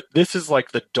 But this is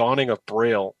like the dawning of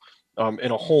Braille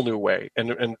in a whole new way,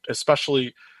 and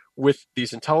especially with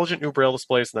these intelligent new Braille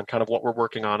displays, and then kind of what we're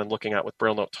working on and looking at with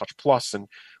BrailleNote Touch Plus. And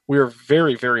we are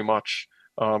very, very much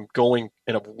going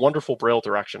in a wonderful Braille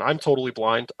direction. I'm totally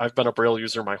blind. I've been a Braille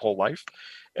user my whole life,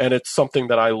 and it's something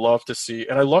that I love to see.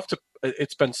 And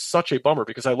it's been such a bummer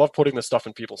because I love putting this stuff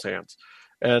in people's hands.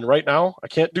 And right now, I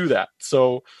can't do that.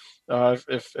 So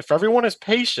if everyone is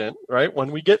patient, right,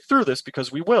 when we get through this,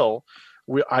 because we will,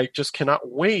 I just cannot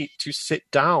wait to sit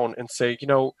down and say,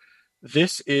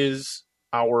 this is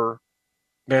our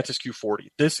Mantis Q40.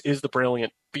 This is the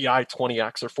Brailliant BI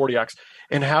 20X or 40X,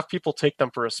 and have people take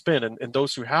them for a spin. And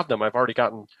those who have them, I've already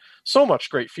gotten so much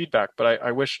great feedback, but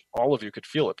I wish all of you could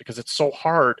feel it because it's so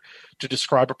hard to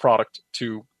describe a product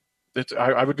to.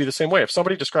 I would be the same way. If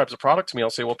somebody describes a product to me, I'll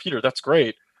say, well, Peter, that's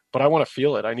great, but I want to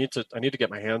feel it. I need to get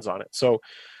my hands on it. So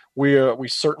we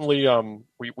certainly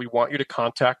we want you to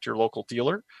contact your local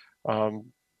dealer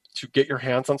to get your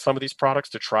hands on some of these products,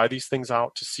 to try these things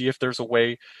out, to see if there's a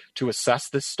way to assess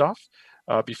this stuff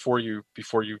before you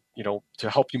to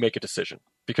help you make a decision.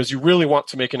 Because you really want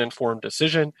to make an informed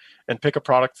decision and pick a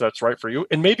product that's right for you.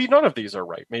 And maybe none of these are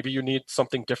right. Maybe you need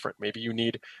something different. Maybe you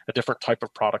need a different type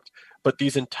of product. But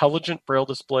these intelligent Braille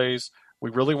displays, we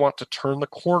really want to turn the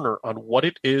corner on what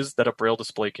it is that a Braille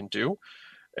display can do,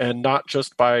 and not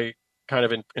just by kind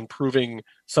of improving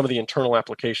some of the internal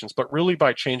applications, but really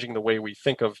by changing the way we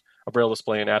think of a Braille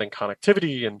display and adding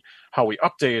connectivity and how we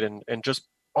update and just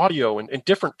audio and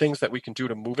different things that we can do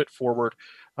to move it forward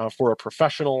for a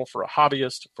professional, for a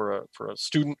hobbyist, for a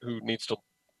student who needs to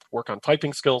work on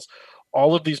typing skills.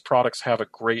 All of these products have a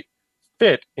great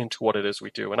fit into what it is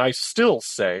we do. And I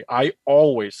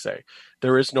always say,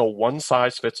 there is no one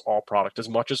size fits all product. As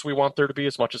much as we want there to be,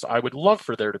 as much as I would love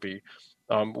for there to be,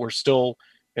 we're still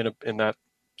in that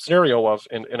scenario of,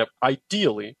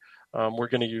 ideally, we're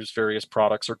going to use various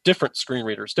products or different screen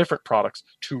readers, different products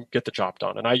to get the job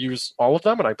done. And I use all of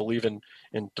them, and I believe in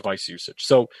device usage.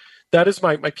 So that is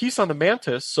my piece on the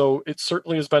Mantis. So it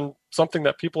certainly has been something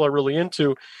that people are really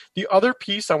into. The other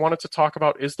piece I wanted to talk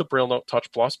about is the BrailleNote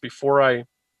Touch Plus. Before I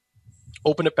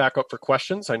open it back up for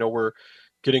questions, I know we're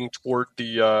getting toward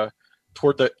the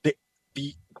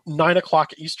 9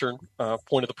 o'clock Eastern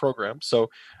point of the program. So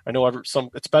I know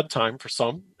it's bedtime for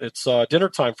some, it's dinner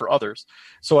time for others.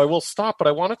 So I will stop, but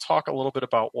I want to talk a little bit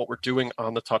about what we're doing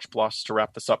on the Touch Plus to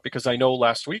wrap this up, because I know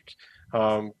last week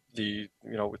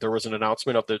there was an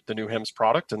announcement of the new HIMS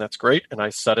product, and that's great. And I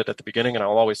said it at the beginning, and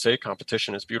I'll always say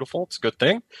competition is beautiful. It's a good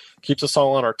thing. Keeps us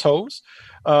all on our toes.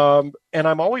 And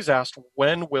I'm always asked,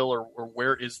 when will or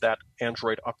where is that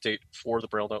Android update for the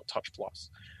BrailleNote Touch Plus?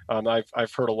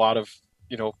 I've heard a lot of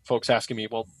folks asking me,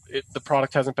 well, the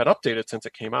product hasn't been updated since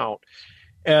it came out.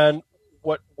 And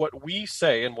what we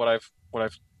say, and what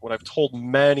I've told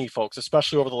many folks,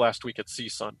 especially over the last week at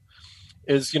CSUN,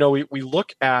 is we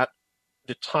look at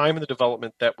the time and the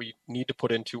development that we need to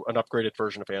put into an upgraded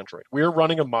version of Android. We're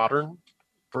running a modern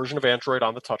version of Android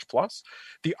on the Touch Plus.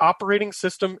 The operating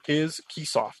system is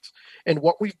Keysoft. And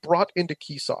what we've brought into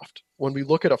Keysoft, when we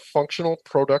look at a functional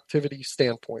productivity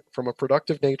standpoint, from a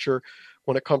productive nature,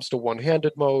 when it comes to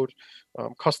one-handed mode,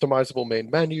 customizable main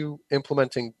menu,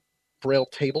 implementing Braille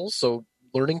tables, so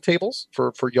learning tables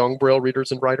for young Braille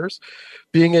readers and writers,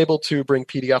 being able to bring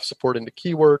PDF support into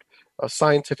Keyword, a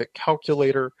scientific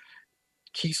calculator,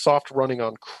 Keysoft running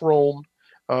on Chrome,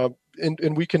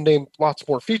 and we can name lots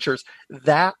more features,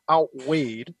 that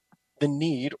outweighed the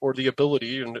need or the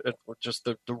ability and just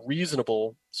the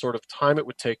reasonable sort of time it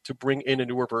would take to bring in a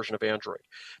newer version of Android.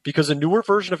 Because a newer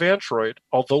version of Android,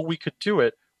 although we could do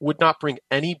it, would not bring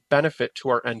any benefit to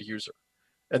our end user.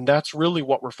 And that's really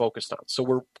what we're focused on. So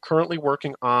we're currently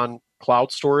working on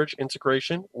cloud storage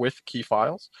integration with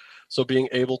Keyfiles. So being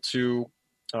able to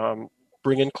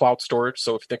bring in cloud storage.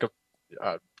 So if you think of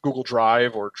Google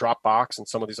Drive or Dropbox and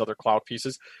some of these other cloud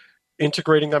pieces,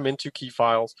 integrating them into key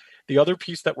files. The other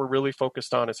piece that we're really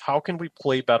focused on is how can we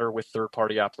play better with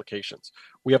third-party applications?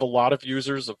 We have a lot of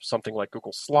users of something like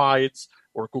Google Slides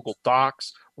or Google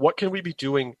Docs. What can we be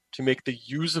doing to make the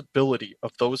usability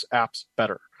of those apps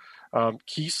better?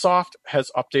 Keysoft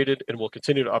has updated and will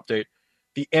continue to update.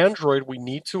 The Android, we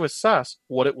need to assess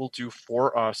what it will do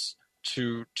for us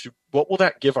to what will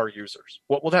that give our users?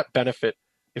 What will that benefit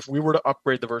if we were to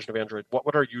upgrade the version of Android? What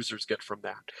would our users get from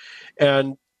that?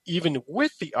 And even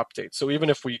with the update, so even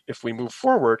if we move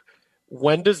forward,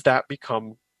 when does that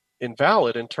become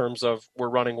invalid in terms of we're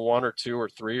running 1 or 2 or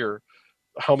 3 or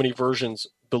how many versions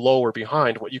below or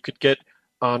behind what you could get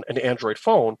on an Android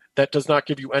phone that does not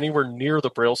give you anywhere near the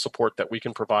Braille support that we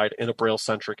can provide in a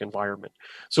Braille-centric environment.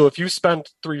 So if you spend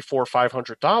 $300,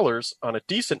 $400, $500 on a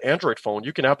decent Android phone,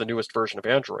 you can have the newest version of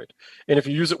Android. And if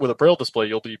you use it with a Braille display,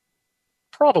 you'll be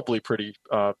probably pretty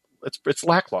it's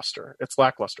lackluster. It's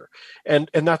lackluster, and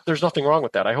that there's nothing wrong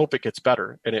with that. I hope it gets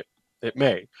better, and it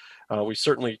may. We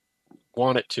certainly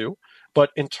want it to.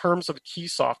 But in terms of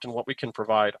Keysoft and what we can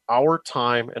provide, our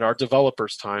time and our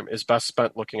developers' time is best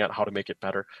spent looking at how to make it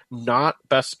better, not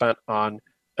best spent on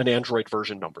an Android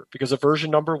version number, because a version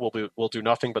number will do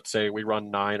nothing but say we run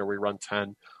 9 or we run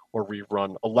 10 or we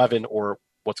run 11 or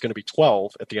what's going to be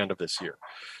 12 at the end of this year.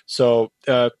 So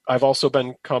I've also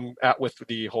been come at with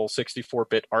the whole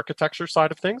 64-bit architecture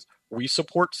side of things. We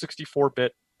support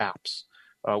 64-bit apps.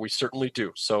 We certainly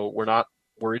do. So we're not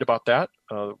worried about that.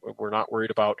 We're not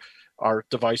worried about our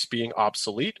device being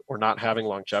obsolete or not having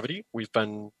longevity. We've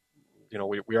been,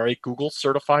 we are a Google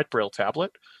certified Braille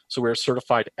tablet. So we're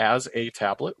certified as a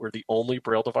tablet. We're the only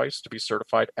Braille device to be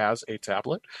certified as a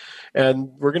tablet. And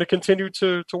we're going to continue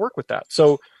to work with that.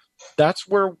 So that's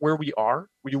where we are.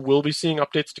 We will be seeing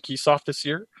updates to Keysoft this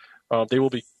year. They will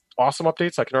be awesome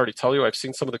updates. I can already tell you, I've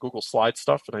seen some of the Google Slides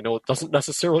stuff, and I know it doesn't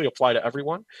necessarily apply to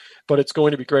everyone, but it's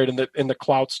going to be great. And in the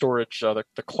cloud storage, the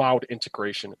cloud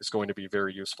integration is going to be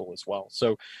very useful as well.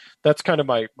 So that's kind of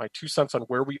my 2 cents on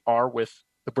where we are with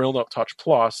the Braille Note Touch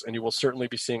Plus, and you will certainly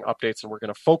be seeing updates, and we're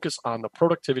going to focus on the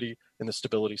productivity and the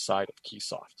stability side of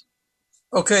Keysoft.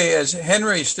 Okay, as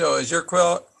Henry still, is your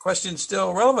question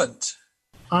still relevant?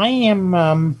 I am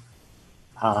an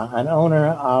owner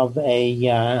of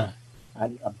a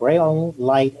Braille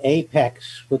Light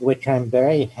Apex, with which I'm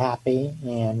very happy,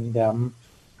 and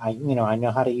I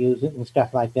know how to use it and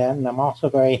stuff like that. And I'm also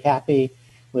very happy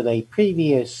with a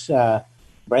previous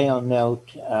Braille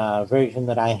Note version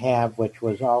that I have, which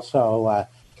was also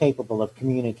capable of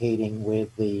communicating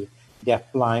with the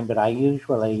deafblind. But I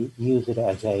usually use it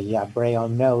as a Braille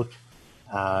Note.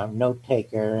 Note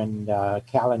taker and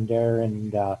calendar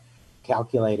and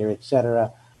calculator,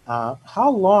 etc. How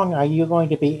long are you going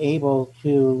to be able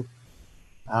to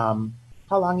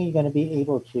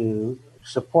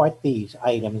support these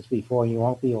items before you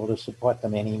won't be able to support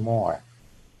them anymore?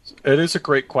 It is a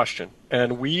great question.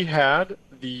 And we had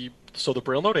the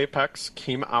Braille Note Apex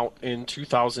came out in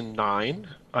 2009,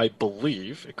 I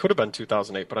believe. It could have been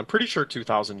 2008, but I'm pretty sure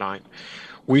 2009.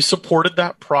 We supported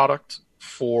that product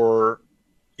for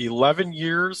 11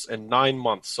 years and 9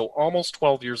 months, so almost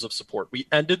 12 years of support. We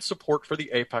ended support for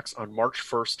the Apex on March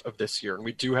 1st of this year, and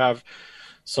we do have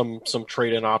some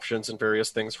trade-in options and various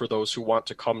things for those who want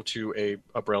to come to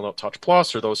a Braille Note Touch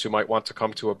Plus, or those who might want to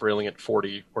come to a Brilliant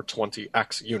 40 or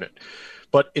 20X unit.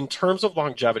 But in terms of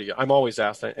longevity, I'm always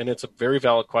asked that, and it's a very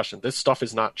valid question. This stuff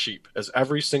is not cheap, as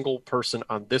every single person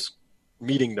on this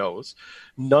meeting knows.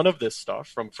 None of this stuff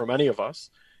from any of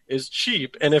us is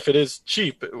cheap, and if it is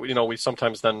cheap, we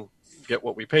sometimes then get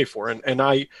what we pay for. And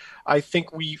I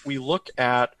think we look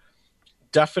at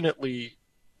definitely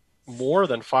more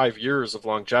than 5 years of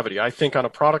longevity. I think on a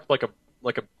product like a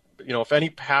if any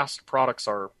past products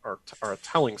are a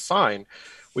telling sign,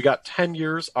 we got 10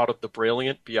 years out of the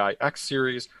Brilliant BIX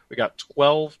series. We got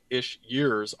 12-ish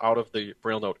years out of the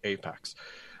Braille Note Apex.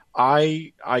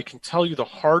 I can tell you the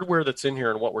hardware that's in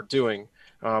here and what we're doing.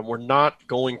 We're not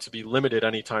going to be limited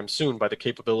anytime soon by the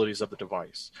capabilities of the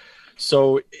device.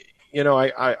 So,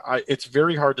 it's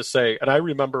very hard to say. And I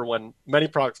remember when many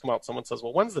products come out, someone says,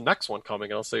 well, when's the next one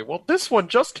coming? And I'll say, well, this one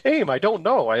just came. I don't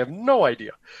know. I have no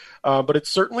idea. But it's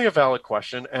certainly a valid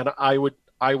question. And I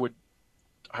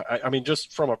mean,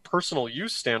 just from a personal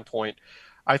use standpoint,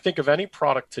 I think of any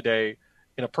product today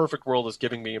in a perfect world is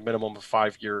giving me a minimum of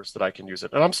 5 years that I can use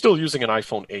it. And I'm still using an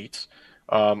iPhone 8.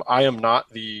 I am not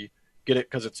the get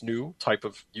it because it's new type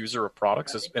of user of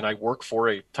products, and I work for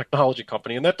a technology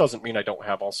company, and that doesn't mean I don't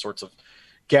have all sorts of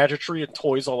gadgetry and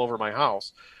toys all over my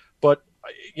house. But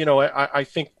I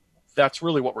think that's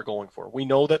really what we're going for. We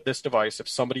know that this device, if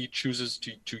somebody chooses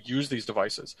to use these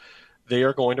devices, they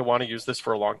are going to want to use this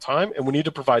for a long time, and we need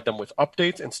to provide them with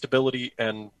updates and stability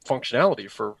and functionality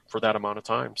for that amount of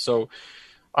time. So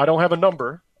I don't have a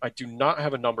number. I do not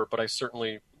have a number, but I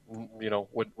certainly,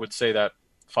 would say that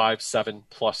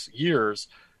 5-7+ years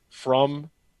from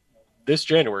this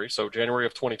January, so January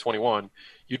of 2021,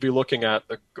 you'd be looking at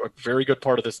a very good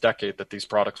part of this decade that these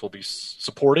products will be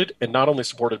supported, and not only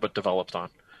supported, but developed on.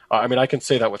 I can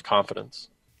say that with confidence.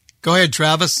 Go ahead,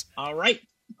 Travis. All right.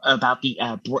 About the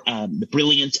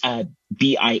Brilliant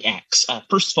BIX.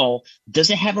 First of all, does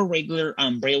it have a regular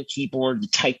Braille keyboard to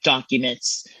type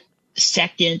documents?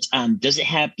 Second, does it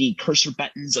have the cursor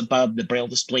buttons above the Braille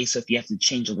display, so if you have to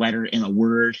change a letter in a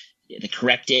word to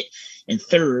correct it? And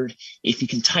third, if you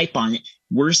can type on it,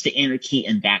 where's the enter key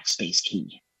and backspace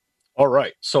key? All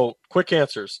right. So quick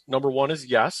answers. Number one is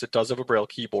yes, it does have a Braille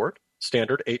keyboard,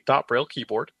 standard 8-dot Braille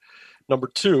keyboard. Number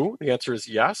two, the answer is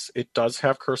yes, it does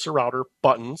have cursor router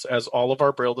buttons, as all of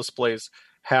our Braille displays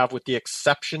have, with the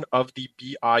exception of the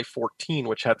BI-14,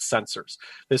 which had sensors.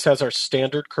 This has our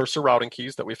standard cursor routing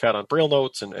keys that we've had on Braille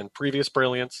Notes and previous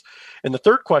Brailliants. And the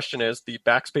third question is, the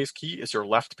backspace key is your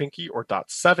left pinky or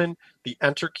 .7. The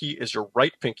enter key is your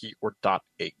right pinky or .8.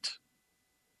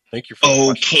 Thank you for the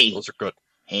questions. Those are good.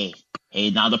 Hey,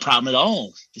 not a problem at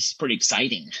all. This is pretty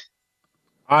exciting.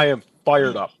 I am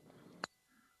fired up.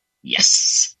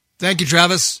 Yes. Thank you,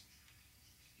 Travis.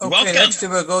 Okay, welcome. Next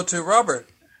we'll go to Robert.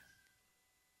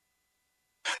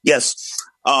 Yes.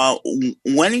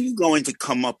 When are you going to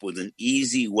come up with an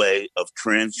easy way of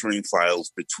transferring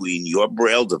files between your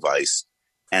Braille device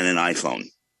and an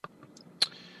iPhone?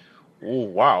 Oh,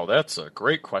 wow, that's a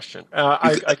great question.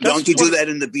 I guess don't you do that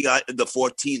in the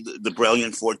 14, the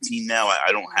Brilliant 14 now?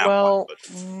 I don't have one.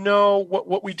 But. No.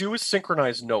 What we do is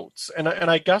synchronize notes, and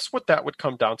I guess what that would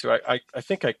come down to, I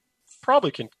think I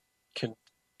probably can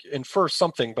infer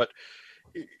something, but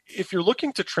if you're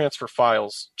looking to transfer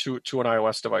files to an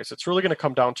iOS device, it's really going to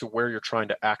come down to where you're trying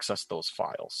to access those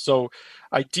files. So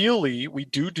ideally, we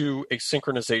do a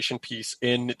synchronization piece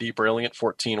in the Brilliant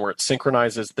 14 where it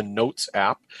synchronizes the Notes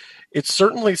app. It's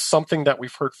certainly something that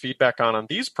we've heard feedback on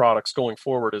these products going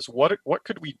forward, is what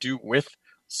could we do with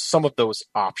some of those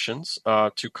options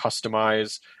to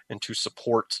customize and to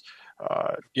support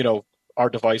our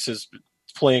devices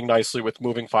playing nicely with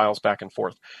moving files back and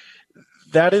forth.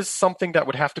 That is something that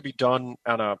would have to be done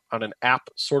on an app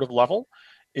sort of level.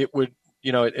 It would,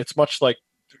 it's much like,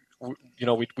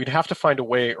 we'd have to find a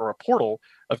way or a portal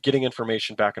of getting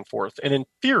information back and forth. And in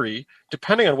theory,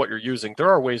 depending on what you're using, there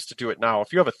are ways to do it now.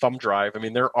 If you have a thumb drive,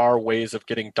 there are ways of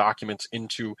getting documents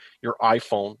into your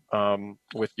iPhone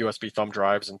with USB thumb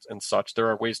drives and such. There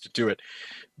are ways to do it.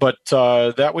 But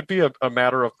that would be a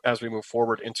matter of, as we move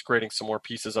forward, integrating some more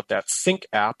pieces of that Sync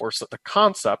app or the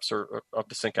concepts of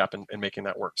the Sync app and making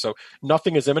that work. So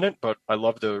nothing is imminent, but I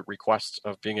love the request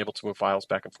of being able to move files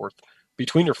back and forth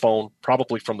between your phone,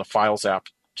 probably from the Files app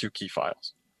to Key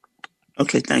Files.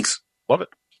 Okay, thanks. Love it.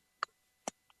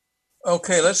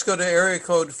 Okay, let's go to area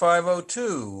code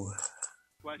 502.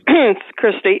 It's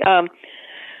Christy.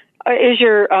 Is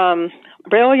your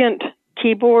Brilliant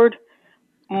keyboard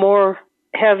more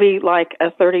heavy like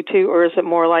a 32, or is it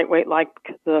more lightweight like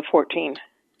the 14?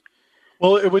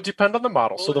 Well, it would depend on the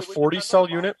model. So the 40-cell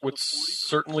unit would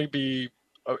certainly be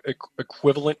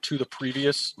equivalent to the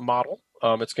previous model.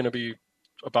 It's going to be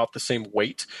about the same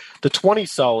weight. The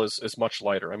 20-cell is much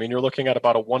lighter. You're looking at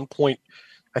about a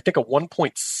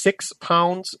 1.6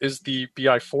 pounds is the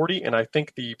BI-40, and I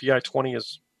think the BI-20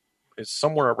 is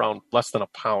somewhere around less than a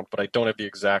pound, but I don't have the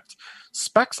exact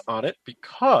specs on it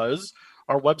because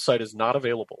our website is not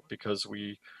available, because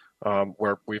we've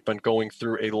been going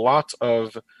through a lot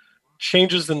of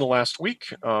changes in the last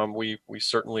week. We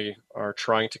certainly are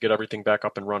trying to get everything back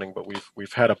up and running, but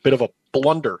we've had a bit of a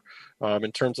blunder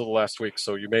in terms of the last week.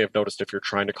 So you may have noticed if you're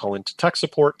trying to call into tech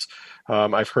support,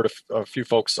 I've heard a few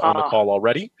folks on the call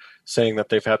already saying that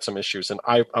they've had some issues. And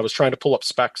I was trying to pull up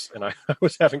specs and I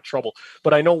was having trouble.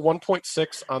 But I know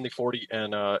 1.6 on the 40,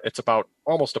 and it's about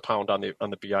almost a pound on the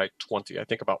BI-20. I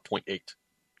think about 0.8.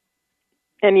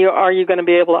 And are you going to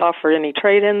be able to offer any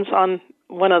trade-ins on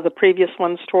one of the previous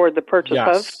ones toward the purchase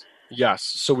of? Yes.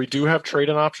 So we do have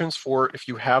trade-in options for if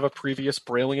you have a previous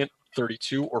Brilliant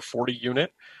 32 or 40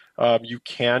 unit. You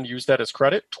can use that as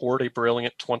credit toward a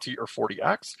Brilliant 20 or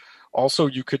 40X. Also,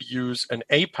 you could use an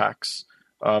Apex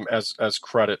as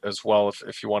credit as well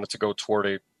if you wanted to go toward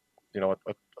a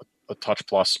Touch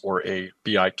Plus or a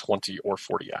BI-20 or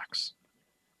 40X.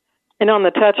 And on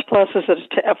the Touch Plus, is it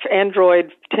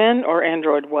Android 10 or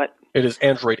Android what? It is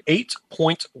Android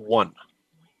 8.1.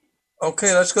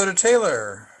 Okay, let's go to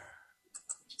Taylor.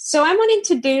 So I'm wanting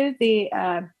to do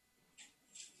the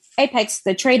Apex,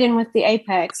 the trade-in with the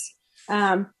Apex.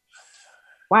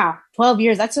 Wow, 12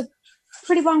 years. That's a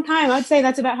pretty long time. I'd say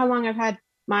that's about how long I've had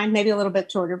mine, maybe a little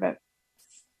bit shorter.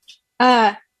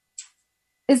 But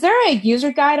is there a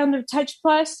user guide on the Touch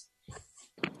Plus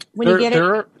when you get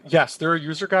it? Yes, there are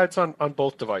user guides on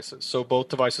both devices. So both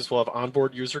devices will have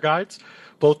onboard user guides.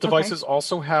 Both devices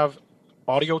also have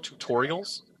audio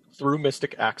tutorials through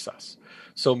Mystic Access.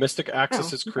 So Mystic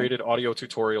Access has created audio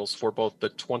tutorials for both the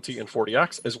 20 and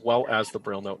 40X as well as the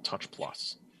Braille Note Touch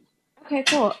Plus. Okay,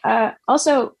 cool.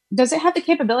 Also, does it have the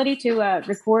capability to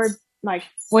record, like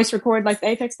voice record like the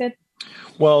Apex did?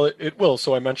 Well, it will.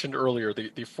 So I mentioned earlier, the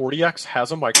 40X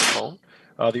has a microphone.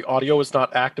 The audio is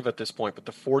not active at this point, but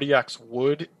the 40X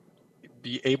would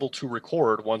be able to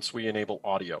record once we enable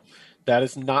audio. That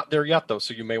is not there yet, though,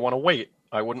 so you may want to wait.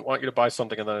 I wouldn't want you to buy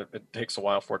something and then it takes a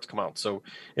while for it to come out. So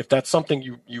if that's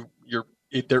something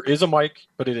there is a mic,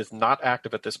 but it is not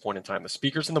active at this point in time. The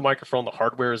speakers and the microphone, the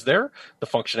hardware is there. The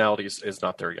functionality is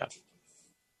not there yet.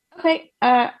 Okay,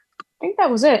 I think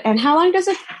that was it. And how long does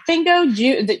the thing go?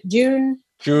 June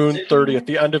 30th,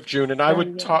 the end of June. And I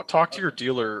would talk to your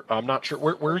dealer. I'm not sure.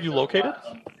 Where are you located?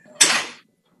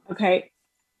 Okay.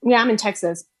 Yeah, I'm in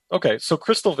Texas. Okay, so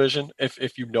Crystal Vision,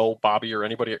 if you know Bobby or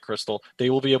anybody at Crystal, they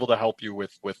will be able to help you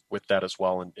with that as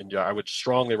well. And yeah, I would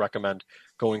strongly recommend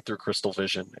going through Crystal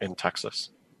Vision in Texas.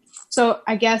 So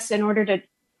I guess in order to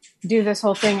do this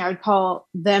whole thing, I would call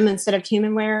them instead of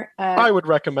Humanware. I would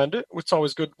recommend it. It's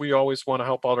always good. We always want to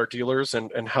help out our dealers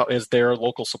and how is their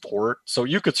local support. So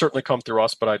you could certainly come through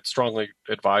us, but I'd strongly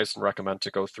advise and recommend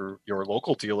to go through your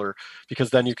local dealer because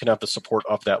then you can have the support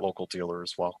of that local dealer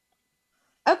as well.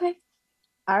 Okay.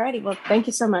 Alrighty. Well, thank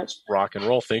you so much. Rock and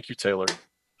roll. Thank you, Taylor.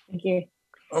 Thank you.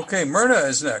 Okay, Myrna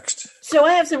is next. So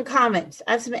I have some comments.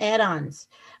 I have some add-ons.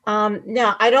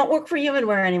 Now, I don't work for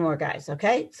Humanware anymore, guys,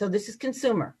 okay? So this is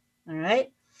consumer, all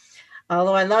right?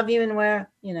 Although I love Humanware,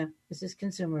 this is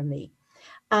consumer me.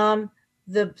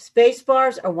 The space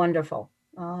bars are wonderful.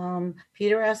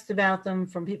 Peter asked about them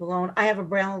from people who own. I have the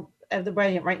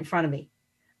Brailliant right in front of me.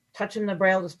 Touching the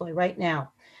Braille display right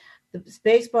now. The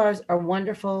space bars are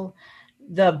wonderful.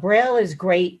 The Braille is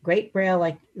great Braille,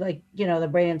 like the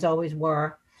Brailliants always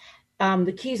were.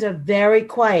 The keys are very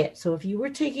quiet. So if you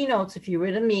were taking notes, if you were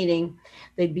in a meeting,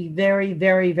 they'd be very,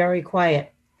 very, very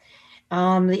quiet.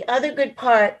 The other good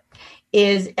part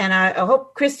is, and I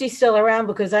hope Christy's still around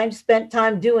because I've spent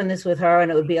time doing this with her,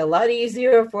 and it would be a lot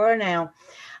easier for her now.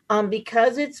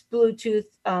 Because it's Bluetooth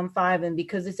 5 and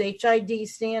because it's HID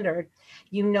standard,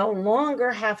 you no longer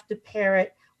have to pair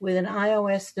it with an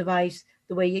iOS device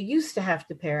the way you used to have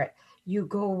to pair it. You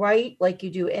go right, like you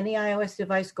do any iOS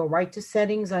device, go right to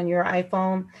settings on your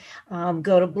iPhone,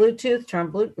 go to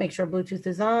Bluetooth, make sure Bluetooth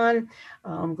is on,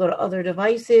 go to other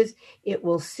devices. It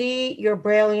will see your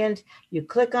Brailliant. You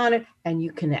click on it and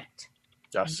you connect.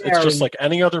 Yes, it's just like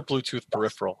any other Bluetooth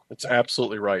peripheral. It's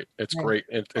absolutely right. It's great.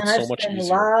 It's so much easier. I spent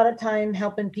a lot of time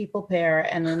helping people pair,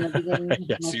 and in the beginning,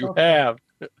 yes, you have.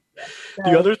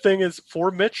 The other thing is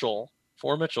for Mitchell,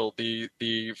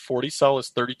 the 40 cell is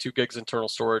 32 gigs internal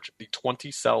storage. The 20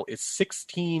 cell is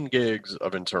 16 gigs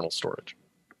of internal storage.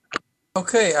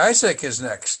 Okay, Isaac is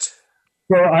next.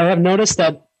 Well, I have noticed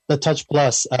that the Touch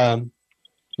Plus, now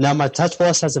my Touch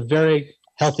Plus has a very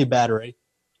healthy battery,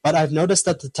 but I've noticed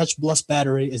that the Touch Plus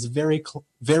battery is very,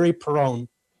 very prone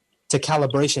to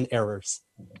calibration errors,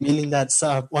 meaning that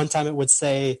one time it would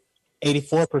say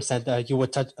 84%, you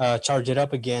would charge it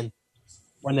up again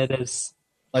when it is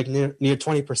like near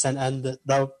 20%, and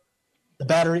the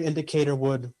battery indicator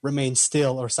would remain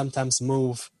still or sometimes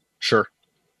move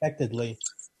unexpectedly.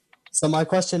 So my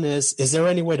question is there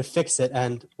any way to fix it,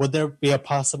 and would there be a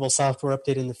possible software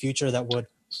update in the future that would?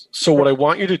 So what I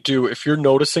want you to do, if you're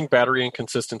noticing battery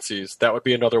inconsistencies, that would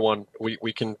be another one.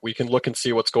 We can look and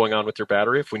see what's going on with your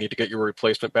battery. If we need to get you a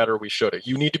replacement battery, we should.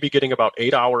 You need to be getting about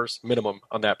 8 hours minimum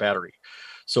on that battery.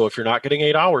 So if you're not getting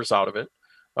 8 hours out of it,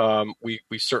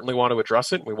 we certainly want to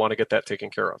address it. And we want to get that taken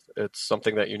care of. It's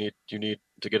something that you need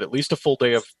to get at least a full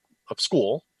day of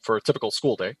school for a typical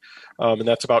school day, and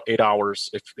that's about 8 hours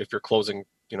if you're closing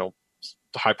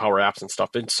high power apps and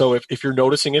stuff. And so if you're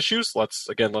noticing issues, let's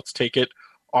take it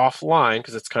offline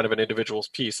because it's kind of an individual's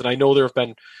piece. And I know there have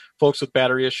been folks with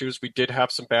battery issues. We did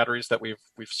have some batteries that we've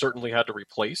certainly had to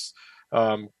replace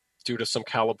due to some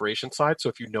calibration side. So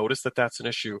if you notice that that's an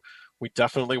issue, we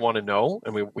definitely want to know,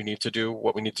 and we need to do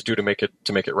what we need to do to make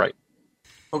it right.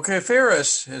 Okay,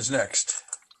 Ferris is next.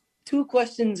 2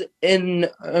 questions in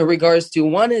regards to,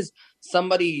 one is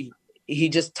somebody he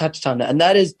just touched on, and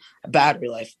that is battery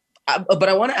life. But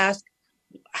I want to ask,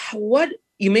 what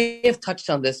you may have touched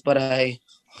on this, but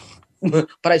but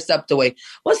I stepped away.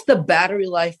 What's the battery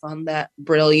life on that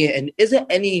Brilliant? And is it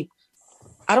any?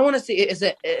 I don't want to say is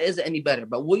it any better,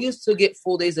 but will you still get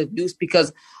full days of use?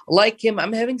 Because like him,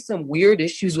 I'm having some weird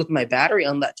issues with my battery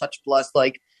on that Touch Plus.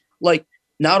 Like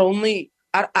not only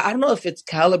I don't know if it's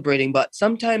calibrating, but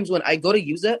sometimes when I go to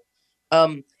use it,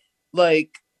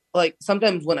 like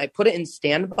sometimes when I put it in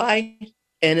standby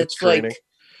and it's like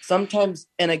sometimes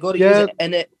and I go to use it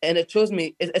and it shows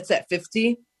me it's at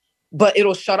 50. But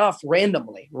it'll shut off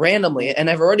randomly, and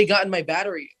I've already gotten my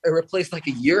battery replaced like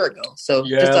a year ago. So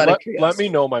just out of curiosity, let me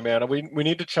know, my man. We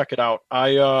need to check it out.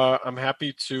 I'm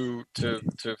happy to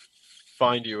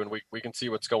find you, and we can see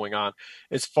what's going on.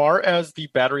 As far as the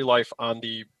battery life on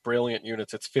the Brilliant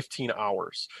units, it's 15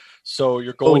 hours. So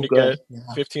you're going to get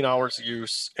 15 hours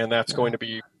use, and that's going to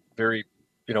be very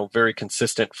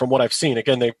consistent from what I've seen.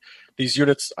 Again, these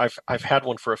units I've had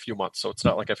one for a few months, so it's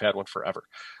not like I've had one forever.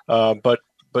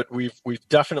 But we've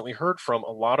definitely heard from a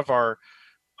lot of our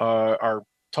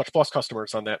Touch Plus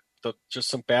customers on that, just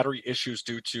some battery issues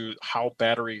due to how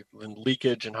battery and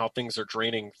leakage and how things are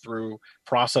draining through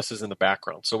processes in the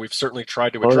background. So we've certainly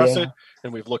tried to address it,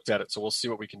 and we've looked at it. So we'll see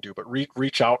what we can do. But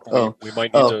reach out. We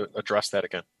might need to address that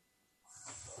again.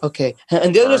 Okay.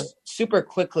 And the other super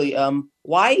quickly,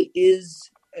 why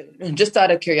is, just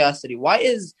out of curiosity, why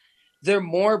is there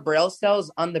more Braille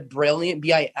cells on the Brilliant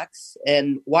BIX?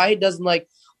 And why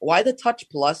the Touch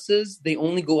Pluses, they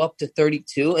only go up to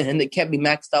 32 and they can't be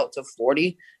maxed out to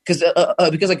 40? Because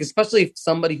like, especially if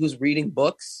somebody who's reading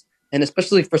books and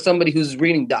especially for somebody who's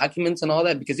reading documents and all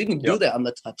that, because you can do that on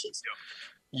the Touches.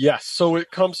 Yes. So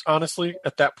it comes, honestly,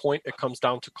 at that point, it comes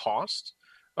down to cost.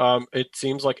 It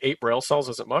seems like 8 Braille cells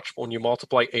isn't much. But when you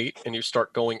multiply 8 and you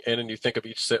start going in and you think of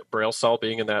each Braille cell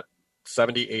being in that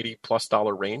 $70,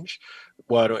 $80+ range,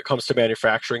 when it comes to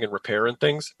manufacturing and repair and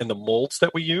things, and the molds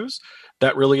that we use,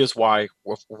 that really is where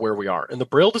we are. And the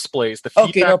Braille displays, the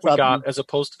feedback we got, as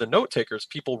opposed to the note takers,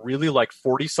 people really like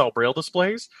 40-cell Braille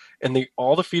displays, and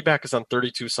all the feedback is on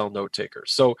 32-cell note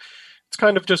takers. So it's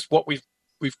kind of just what we've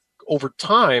over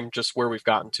time, just where we've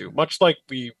gotten to, much like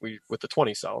we with the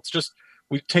 20-cell. It's just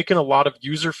we've taken a lot of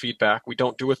user feedback. We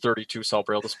don't do a 32-cell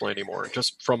Braille display anymore,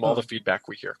 just from all the feedback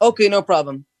we hear. Okay, no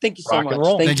problem. Thank you so much.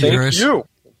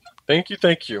 Thank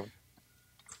you.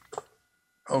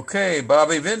 Okay,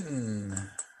 Bobby Vinton.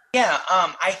 Yeah,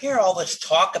 I hear all this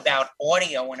talk about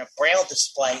audio in a Braille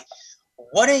display.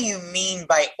 What do you mean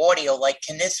by audio? Like,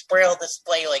 can this Braille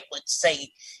display, like, let's say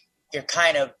you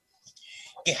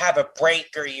have a break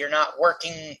or you're not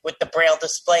working with the Braille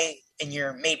display and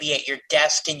you're maybe at your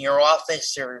desk in your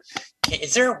office, or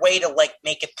is there a way to like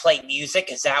make it play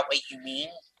music? Is that what you mean?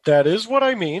 That is what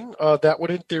I mean. That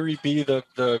would in theory be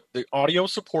the audio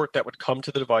support that would come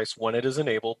to the device when it is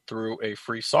enabled through a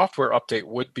free software update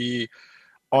would be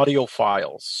audio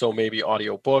files. So maybe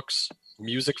audio books,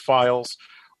 music files,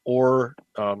 or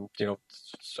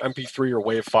MP3 or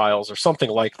WAV files or something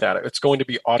like that. It's going to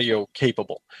be audio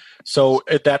capable. So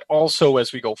that also,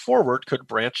 as we go forward, could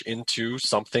branch into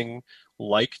something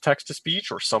like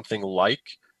text-to-speech or something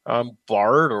like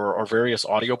Bard or various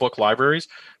audiobook libraries.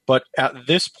 But at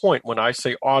this point, when I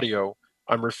say audio,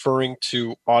 I'm referring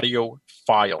to audio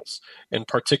files, and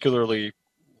particularly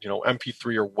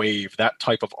MP3 or WAV, that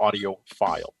type of audio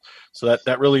file. So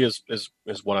that really is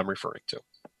what I'm referring to.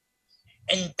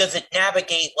 And does it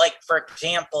navigate, like, for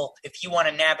example, if you want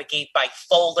to navigate by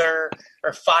folder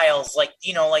or files, like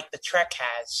the Trek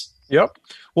has? Yep.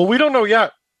 Well, we don't know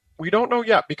yet.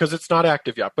 Because it's not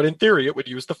active yet. But in theory, it would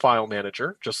use the file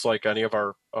manager, just like any of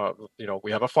our,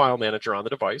 we have a file manager on the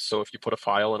device. So if you put a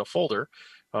file in a folder,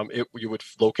 you would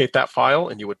locate that file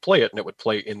and you would play it, and it would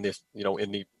play in this,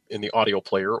 in the audio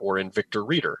player or in Victor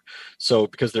Reader. So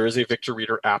because there is a Victor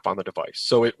Reader app on the device,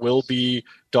 so it will be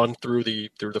done through the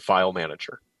file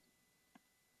manager.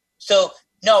 So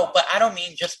no, but I don't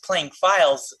mean just playing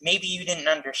files. Maybe you didn't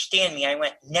understand me. I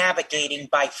went navigating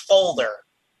by folder.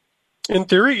 In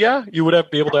theory, yeah, you would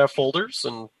be able to have folders,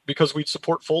 and because we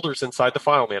support folders inside the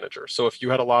file manager. So if you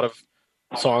had a lot of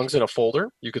songs in a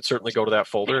folder, you could certainly go to that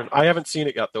folder. And I haven't seen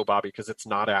it yet, though, Bobby, because it's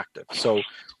not active. So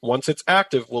once it's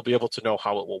active, we'll be able to know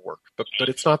how it will work. But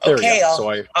it's not there yet.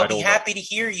 I'll be happy to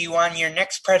hear you on your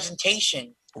next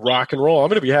presentation. Rock and roll. I'm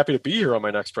going to be happy to be here on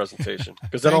my next presentation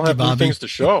because then I'll have new things to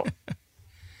show.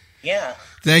 Yeah.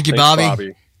 Thanks,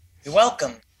 Bobby. You're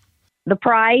welcome. The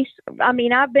price. I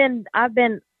mean, I've been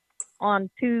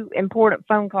on 2 important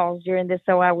phone calls during this,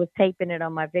 so I was taping it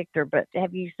on my Victor. But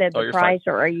have you said the price,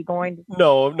 or are you going to?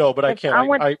 No, but I can't.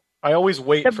 I always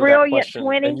wait for that question,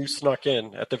 20? And you snuck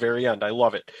in at the very end. I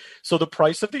love it. So the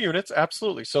price of the units,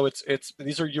 absolutely. So it's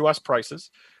these are U.S. prices.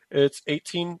 It's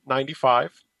 $18.95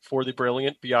 for the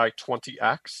Brilliant BI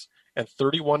 20X and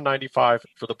 $31.95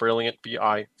 for the Brilliant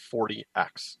BI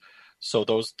 40X. So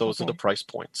those are the price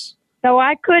points. So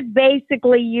I could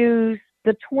basically use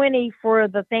the 20 for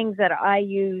the things that I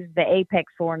use the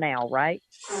Apex for now, right?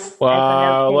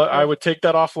 Well, I would take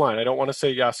that offline. I don't want to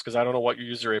say yes because I don't know what you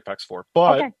use your Apex for.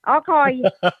 But okay, I'll call you.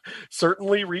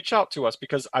 Certainly reach out to us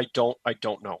because I don't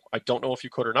know. I don't know if you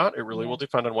could or not. It really will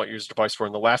depend on what you use the device for.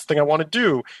 And the last thing I want to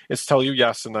do is tell you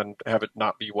yes and then have it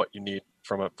not be what you need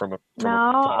from a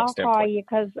I'll standpoint. call you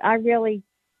because I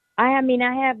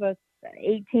have a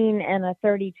 18 and a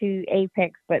 32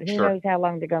 Apex, but who knows how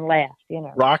long they're going to last, you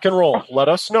know. Rock and roll. Let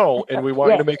us know, and we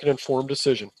want you to make an informed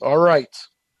decision. All right.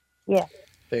 Yeah.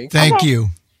 Thank you.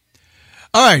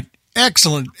 All right.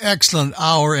 Excellent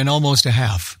hour and almost a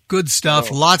half. Good stuff.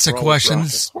 Lots of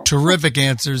questions. Terrific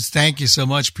answers. Thank you so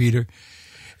much, Peter.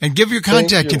 And give your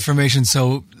contact information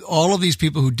so all of these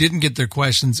people who didn't get their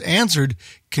questions answered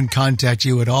can contact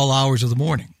you at all hours of the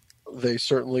morning. They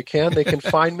certainly can. They can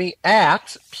find me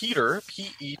at Peter,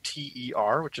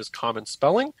 Peter, which is common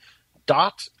spelling,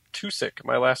 .Tusick.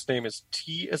 My last name is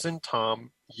T as in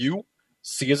Tom, U,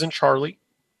 C as in Charlie,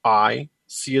 I,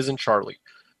 C as in Charlie.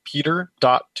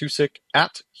 Peter.Tusick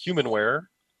at Humanware,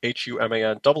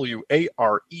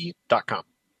 HUMANWARE.com.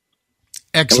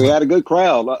 Excellent. And we had a good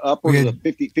crowd, upwards of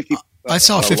 50. I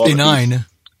saw 59.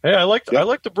 Hey, I like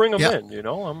to bring them in. You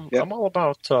know, I'm all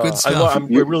about. Good stuff.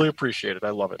 We really appreciate it.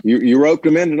 I love it. You roped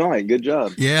them in tonight. Good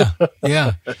job. Yeah.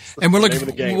 And we'll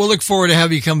look forward to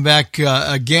have you come back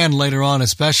again later on,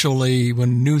 especially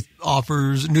when new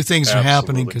things are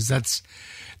happening, because that's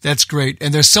great.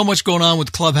 And there's so much going on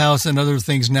with Clubhouse and other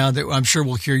things now that I'm sure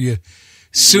we'll hear you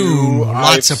soon.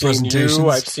 Lots of presentations.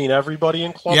 I've seen everybody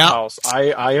in Clubhouse.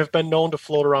 I have been known to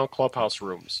float around Clubhouse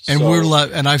rooms. And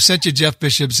and I've sent you Jeff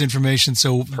Bishop's information.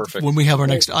 So when we have our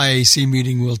next IAC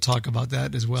meeting, we'll talk about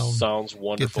that as well. Sounds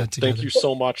wonderful. Thank you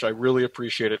so much. I really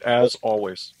appreciate it as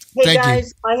always. Hey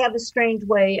guys, I have a strange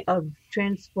way of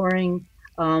transferring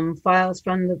files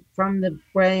from the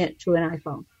Brilliant to an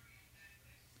iPhone.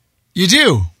 You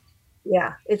do?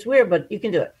 Yeah, it's weird, but you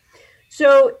can do it.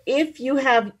 So if you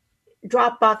have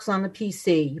Dropbox on the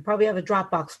PC, you probably have a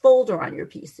Dropbox folder on your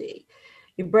PC.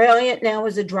 Your Brilliant now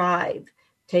is a drive.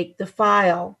 Take the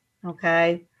file,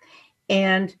 okay,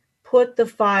 and put the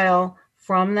file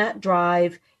from that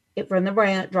drive, from the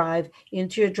Brilliant drive,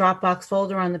 into your Dropbox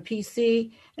folder on the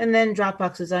PC, and then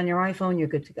Dropbox is on your iPhone. You're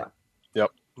good to go. Yep,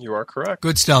 you are correct.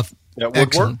 Good stuff. That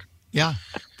would work. Yeah.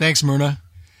 Thanks, Myrna.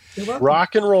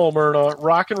 Rock and roll, Myrna.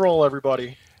 Rock and roll,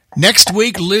 everybody. Next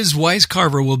week, Liz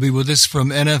Weiss-Carver will be with us from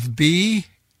NFB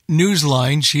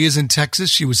Newsline. She is in Texas.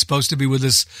 She was supposed to be with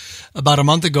us about a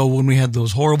month ago when we had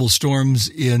those horrible storms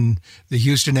in the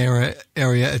Houston area,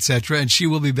 etc. And she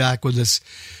will be back with us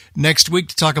next week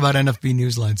to talk about NFB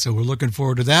Newsline. So we're looking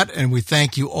forward to that. And we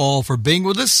thank you all for being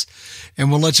with us.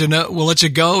 And we'll let you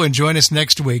go and join us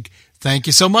next week. Thank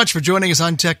you so much for joining us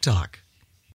on Tech Talk.